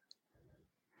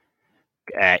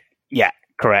 Yeah,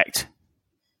 correct.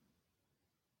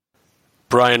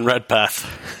 Brian Redpath.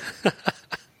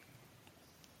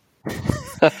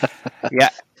 Yeah,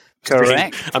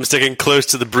 correct. I'm sticking close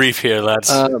to the brief here, lads.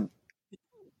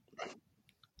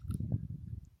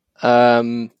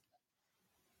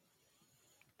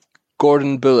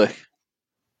 Gordon Bullock.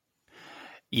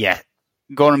 Yeah.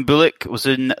 Gordon Bullock was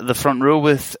in the front row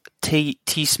with T.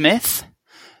 Smith.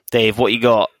 Dave, what you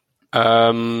got?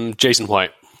 Jason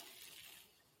White.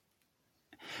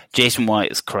 Jason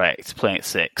White is correct, playing at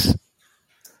 6.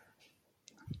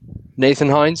 Nathan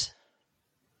Hines.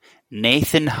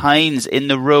 Nathan Hines in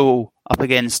the row up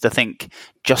against, I think,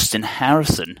 Justin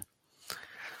Harrison.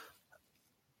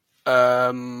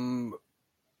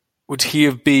 Would he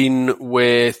have been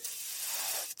with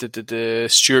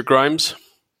Stuart Grimes?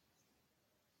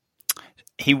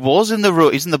 He was in the row.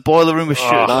 He's in the boiler room with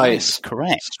Stuart. Nice.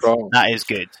 Correct. Strong. That is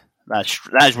good. That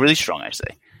is really strong,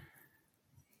 actually.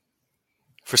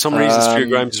 For some reason, Stuart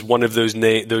Grimes is one of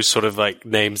those sort of like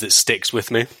names that sticks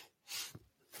with me.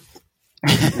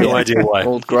 No idea why.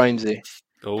 Old Grimesy.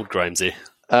 Old Grimesy.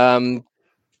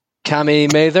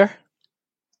 Cammy Mather.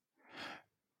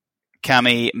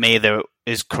 Cammy Mather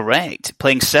is correct,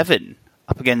 playing 7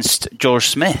 up against George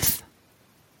Smith.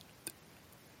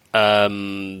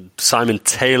 Simon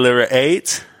Taylor at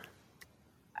 8,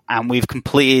 and we've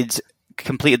completed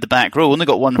the back row. Only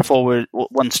got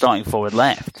one starting forward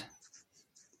left.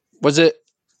 Was it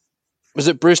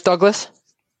Bruce Douglas?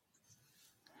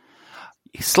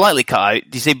 Slightly cut out.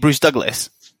 Did you say Bruce Douglas?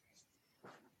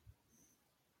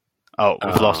 Oh,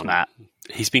 we've lost Matt.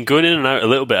 He's been going in and out a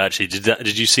little bit. Actually,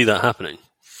 did you see that happening?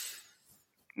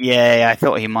 Yeah, I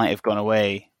thought he might have gone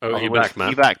away. Oh, you back,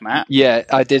 Matt? You back, Matt? Yeah,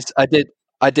 I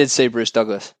did say Bruce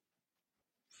Douglas.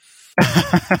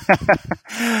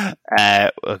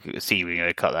 Okay, see, we're going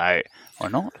to cut that out or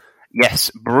not.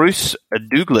 Yes, Bruce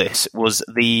Douglas was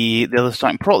the other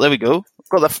starting prop. There we go.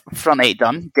 Got the front 8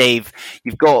 done. Dave,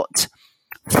 you've got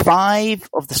 5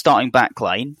 of the starting back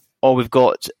line, or we've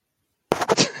got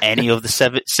any of the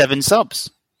 7 subs.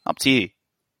 Up to you.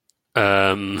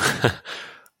 I'd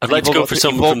like to go for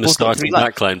someone from the starting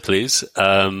back line, please.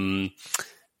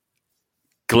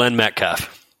 Glenn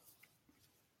Metcalf.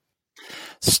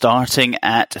 Starting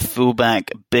at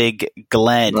fullback, Big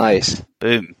Glenn. Nice.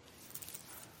 Boom.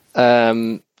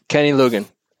 Kenny Logan.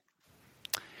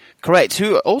 Correct.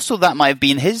 Who also that might have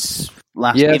been his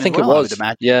last game. I think as well, it was. I would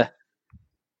imagine.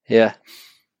 Yeah.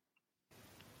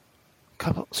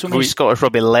 So many Scottish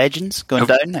rugby legends going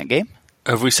down that game.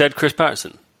 Have we said Chris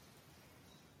Patterson?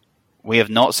 We have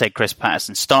not said Chris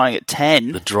Patterson. Starting at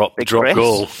 10. The drop Chris.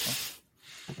 goal.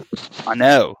 I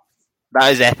know.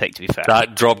 That is epic, to be fair.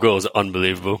 That drop goal is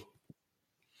unbelievable.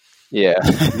 Yeah.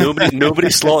 Nobody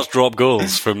slots drop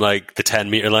goals from like the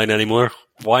 10-meter line anymore.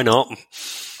 Why not?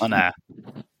 I know.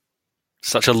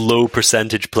 Such a low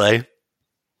percentage play.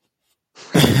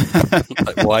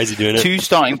 Like, why is he doing it? 2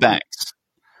 starting backs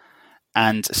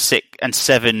and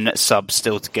 7 subs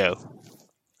still to go.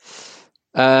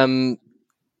 Andy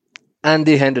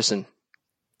Henderson.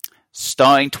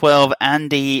 Starting 12,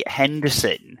 Andy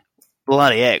Henderson.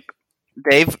 Bloody heck.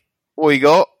 Dave, what you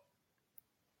got?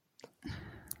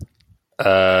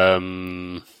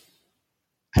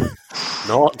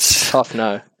 Not tough.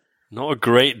 No, not a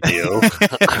great deal.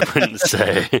 I wouldn't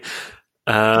say.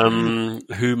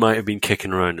 Who might have been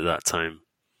kicking around at that time?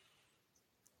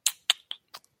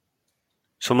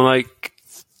 Someone like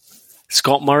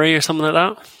Scott Murray or something like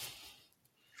that.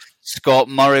 Scott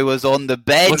Murray was on the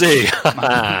bench.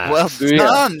 Was he? Well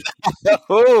done.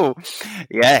 Oh,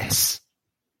 yes.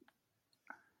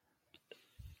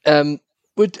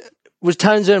 Was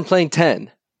Townsend playing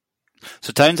 10?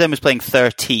 So Townsend was playing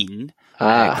 13.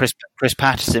 Chris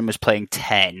Patterson was playing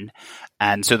 10.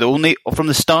 And so from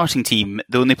the starting team,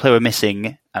 the only player we're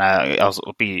missing, I'll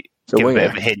give a bit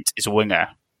of a hint, is a winger.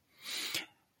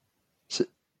 So,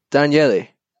 Daniele.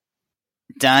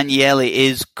 Daniele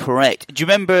is correct. Do you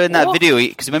remember in that video?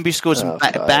 Because remember he scored some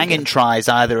banging tries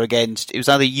it was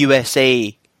either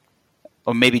USA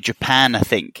or maybe Japan, I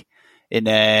think,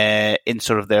 in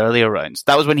sort of the earlier rounds.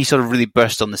 That was when he sort of really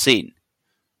burst on the scene.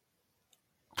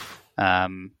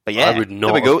 But yeah, I would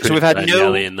not. There we go. So we've had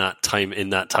Daniele in that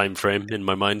time frame in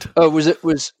my mind. Oh,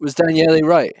 was Daniele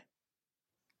right?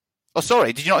 Oh,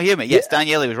 sorry, did you not hear me? Yes,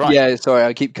 Daniele was right. Yeah, sorry,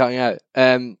 I keep cutting out.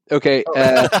 Okay,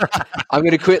 I'm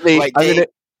going to quickly.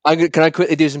 Can I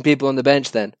quickly do some people on the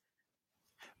bench then?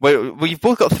 Well, you've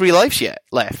both got 3 lives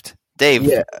left, Dave.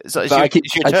 Yeah, I keep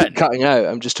cutting out.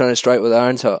 I'm just trying to strike with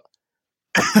irons hot.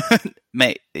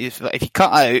 Mate, if you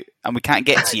cut out and we can't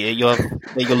get to you,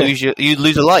 you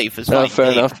lose a life. It's fine.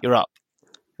 Fair enough. You're up.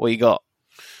 What you got?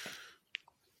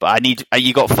 But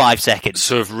you got 5 seconds.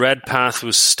 So if Redpath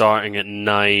was starting at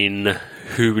 9,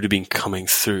 who would have been coming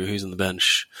through? Who's on the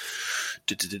bench?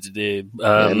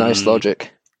 Nice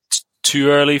logic. Too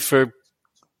early for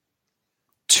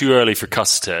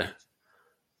Custer.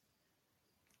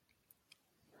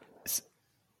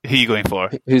 Who are you going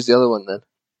for? Who's the other one then?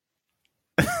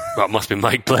 Well, it must be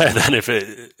Mike Blair then.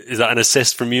 Is that an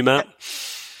assist from you, Matt?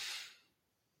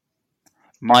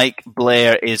 Mike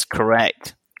Blair is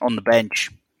correct on the bench.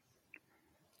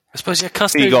 I suppose,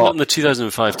 Custer got in the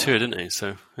 2005 tour, didn't he?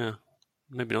 So, yeah,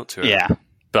 maybe not too early. Yeah.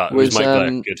 But it was Mike Blair.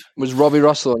 Good. Was Robbie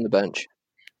Russell on the bench?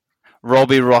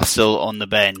 Robbie Russell on the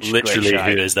bench. Literally,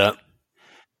 who is that?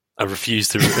 I refuse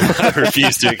to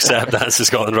accept that's a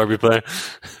Scotland rugby player.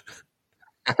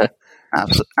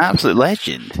 Absolute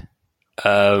legend.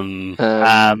 Who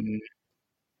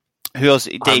else?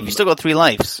 Dave, you still got 3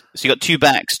 lives. So you got 2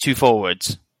 backs, 2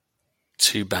 forwards.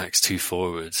 2 backs, 2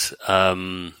 forwards.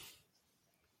 3,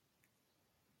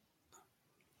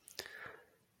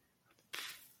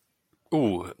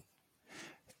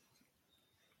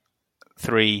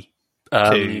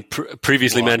 2.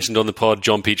 Previously 1. mentioned on the pod,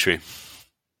 John Petrie.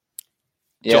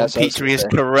 John Petrie is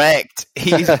correct.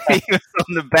 He was on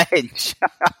the bench.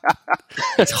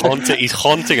 He's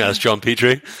haunting us, John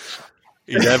Petrie.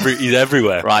 He's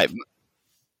everywhere. Right.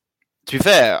 To be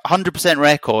fair, 100%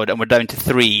 record, and we're down to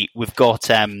 3. We've got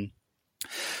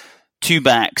 2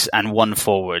 backs and 1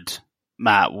 forward.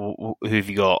 Matt, who have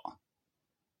you got?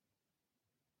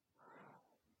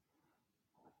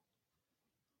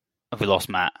 Have we lost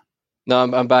Matt? No,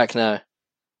 I'm back now.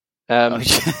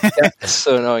 It's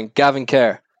so annoying. Gavin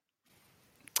Kerr.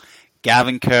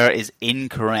 Gavin Kerr is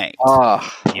incorrect.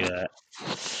 Yeah.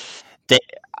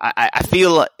 I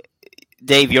feel like,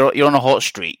 Dave, you're on a hot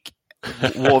streak.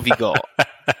 What have you got?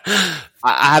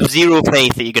 I have zero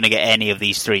faith that you're going to get any of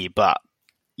these 3, but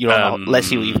you're on. Let's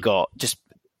see what you've got. Just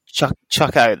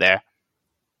chuck out there.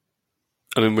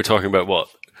 I mean, we're talking about what?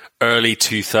 Early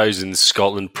 2000s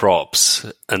Scotland props,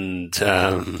 and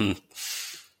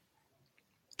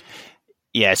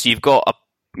yeah. So you've got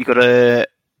a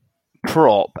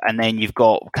prop, and then you've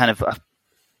got kind of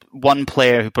one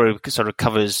player who probably sort of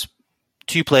covers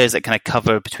two players that kind of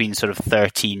cover between sort of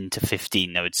 13 to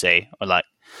 15, I would say, or like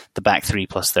the back three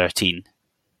plus 13.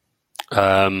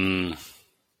 I'm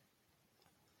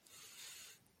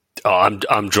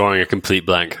drawing a complete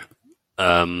blank.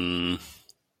 Matt,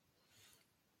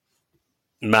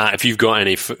 if you've got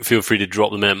any, feel free to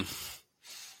drop them in.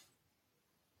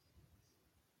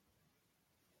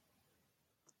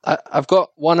 I've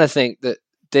got one, I think, that,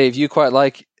 Dave, you quite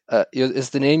like. Is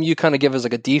the name you kind of give as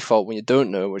like a default when you don't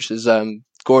know, which is Gordon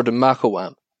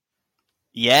McElwain.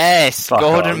 Yes,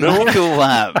 Gordon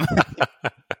McElwain.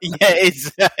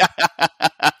 Yes.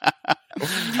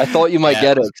 I thought you might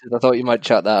get it, because I thought you might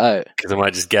chat that out. Because I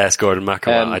might just guess Gordon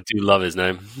McElwain. I do love his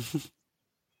name.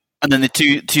 And then the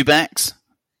two backs?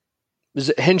 Was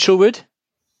it Hinchelwood?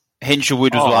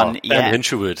 Hinchelwood was one, Ben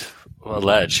Hinchelwood. What a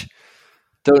ledge.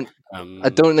 I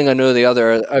don't think I know the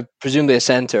other. I presume they're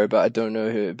centre, but I don't know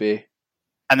who it would be.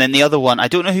 And then the other one, I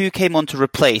don't know who came on to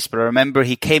replace, but I remember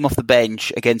he came off the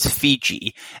bench against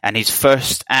Fiji, and his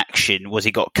first action was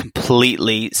he got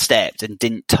completely stepped and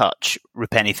didn't touch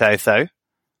Rupeni Thauthau.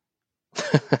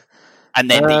 And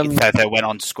then Thauthau went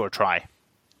on to score a try.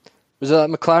 Was it that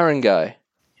McLaren guy?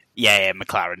 Yeah,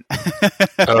 McLaren.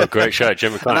 Oh, great shot,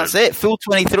 Jim McLaren. And that's it, full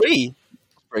 23.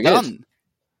 Very Done. good.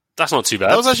 That's not too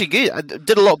bad. That was actually good. I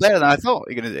did a lot better than I thought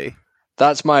you were going to do.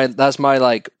 That's my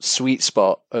like sweet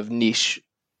spot of niche,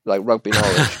 like rugby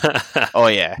knowledge. Oh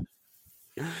yeah.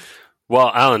 Well,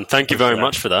 Alan, thank you very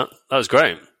much for that. That was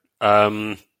great.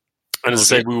 And as I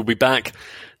say, we will be back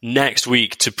next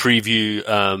week to preview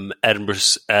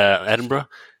Edinburgh,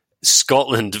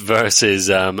 Scotland versus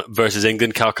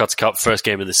England, Calcutta Cup, first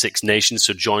game of the Six Nations.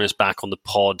 So join us back on the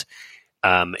pod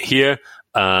here.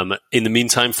 In the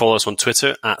meantime, follow us on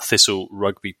Twitter at Thistle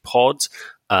Rugby Pod,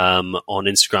 on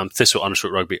Instagram,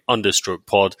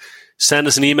 Thistle_Rugby_pod. Send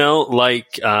us an email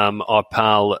like our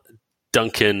pal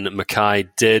Duncan Mackay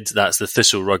did. That's the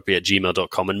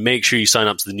thistlerugby@gmail.com. And make sure you sign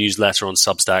up to the newsletter on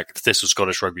Substack, Thistle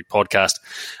Scottish Rugby Podcast,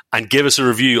 and give us a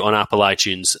review on Apple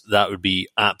iTunes. That would be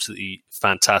absolutely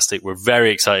fantastic. We're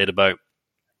very excited about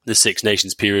the Six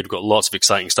Nations period. We've got lots of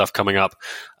exciting stuff coming up.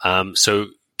 So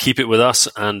keep it with us,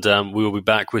 and we will be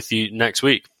back with you next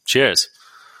week. Cheers.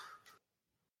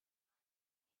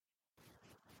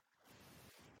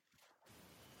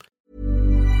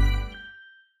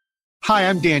 Hi,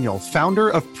 I'm Daniel, founder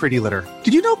of Pretty Litter.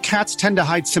 Did you know cats tend to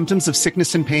hide symptoms of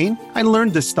sickness and pain? I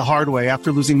learned this the hard way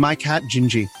after losing my cat,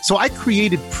 Gingy. So I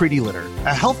created Pretty Litter,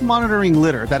 a health monitoring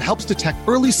litter that helps detect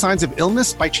early signs of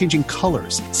illness by changing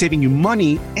colors, saving you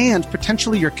money and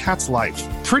potentially your cat's life.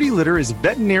 Pretty Litter is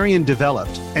veterinarian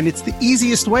developed, and it's the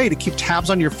easiest way to keep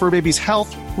tabs on your fur baby's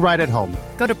health right at home.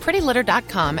 Go to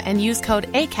prettylitter.com and use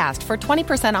code ACAST for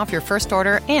 20% off your first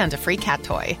order and a free cat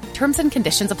toy. Terms and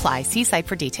conditions apply. See site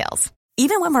for details.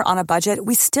 Even when we're on a budget,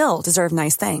 we still deserve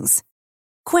nice things.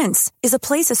 Quince is a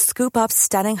place to scoop up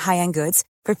stunning high-end goods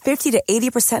for 50 to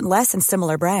 80% less than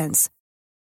similar brands.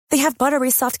 They have buttery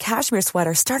soft cashmere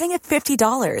sweaters starting at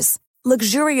 $50,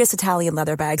 luxurious Italian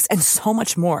leather bags, and so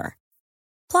much more.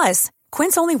 Plus,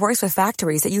 Quince only works with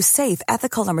factories that use safe,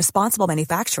 ethical, and responsible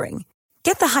manufacturing.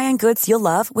 Get the high-end goods you'll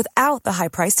love without the high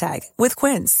price tag with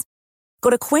Quince. Go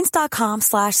to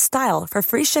quince.com/style for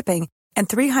free shipping and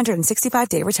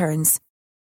 365-day returns.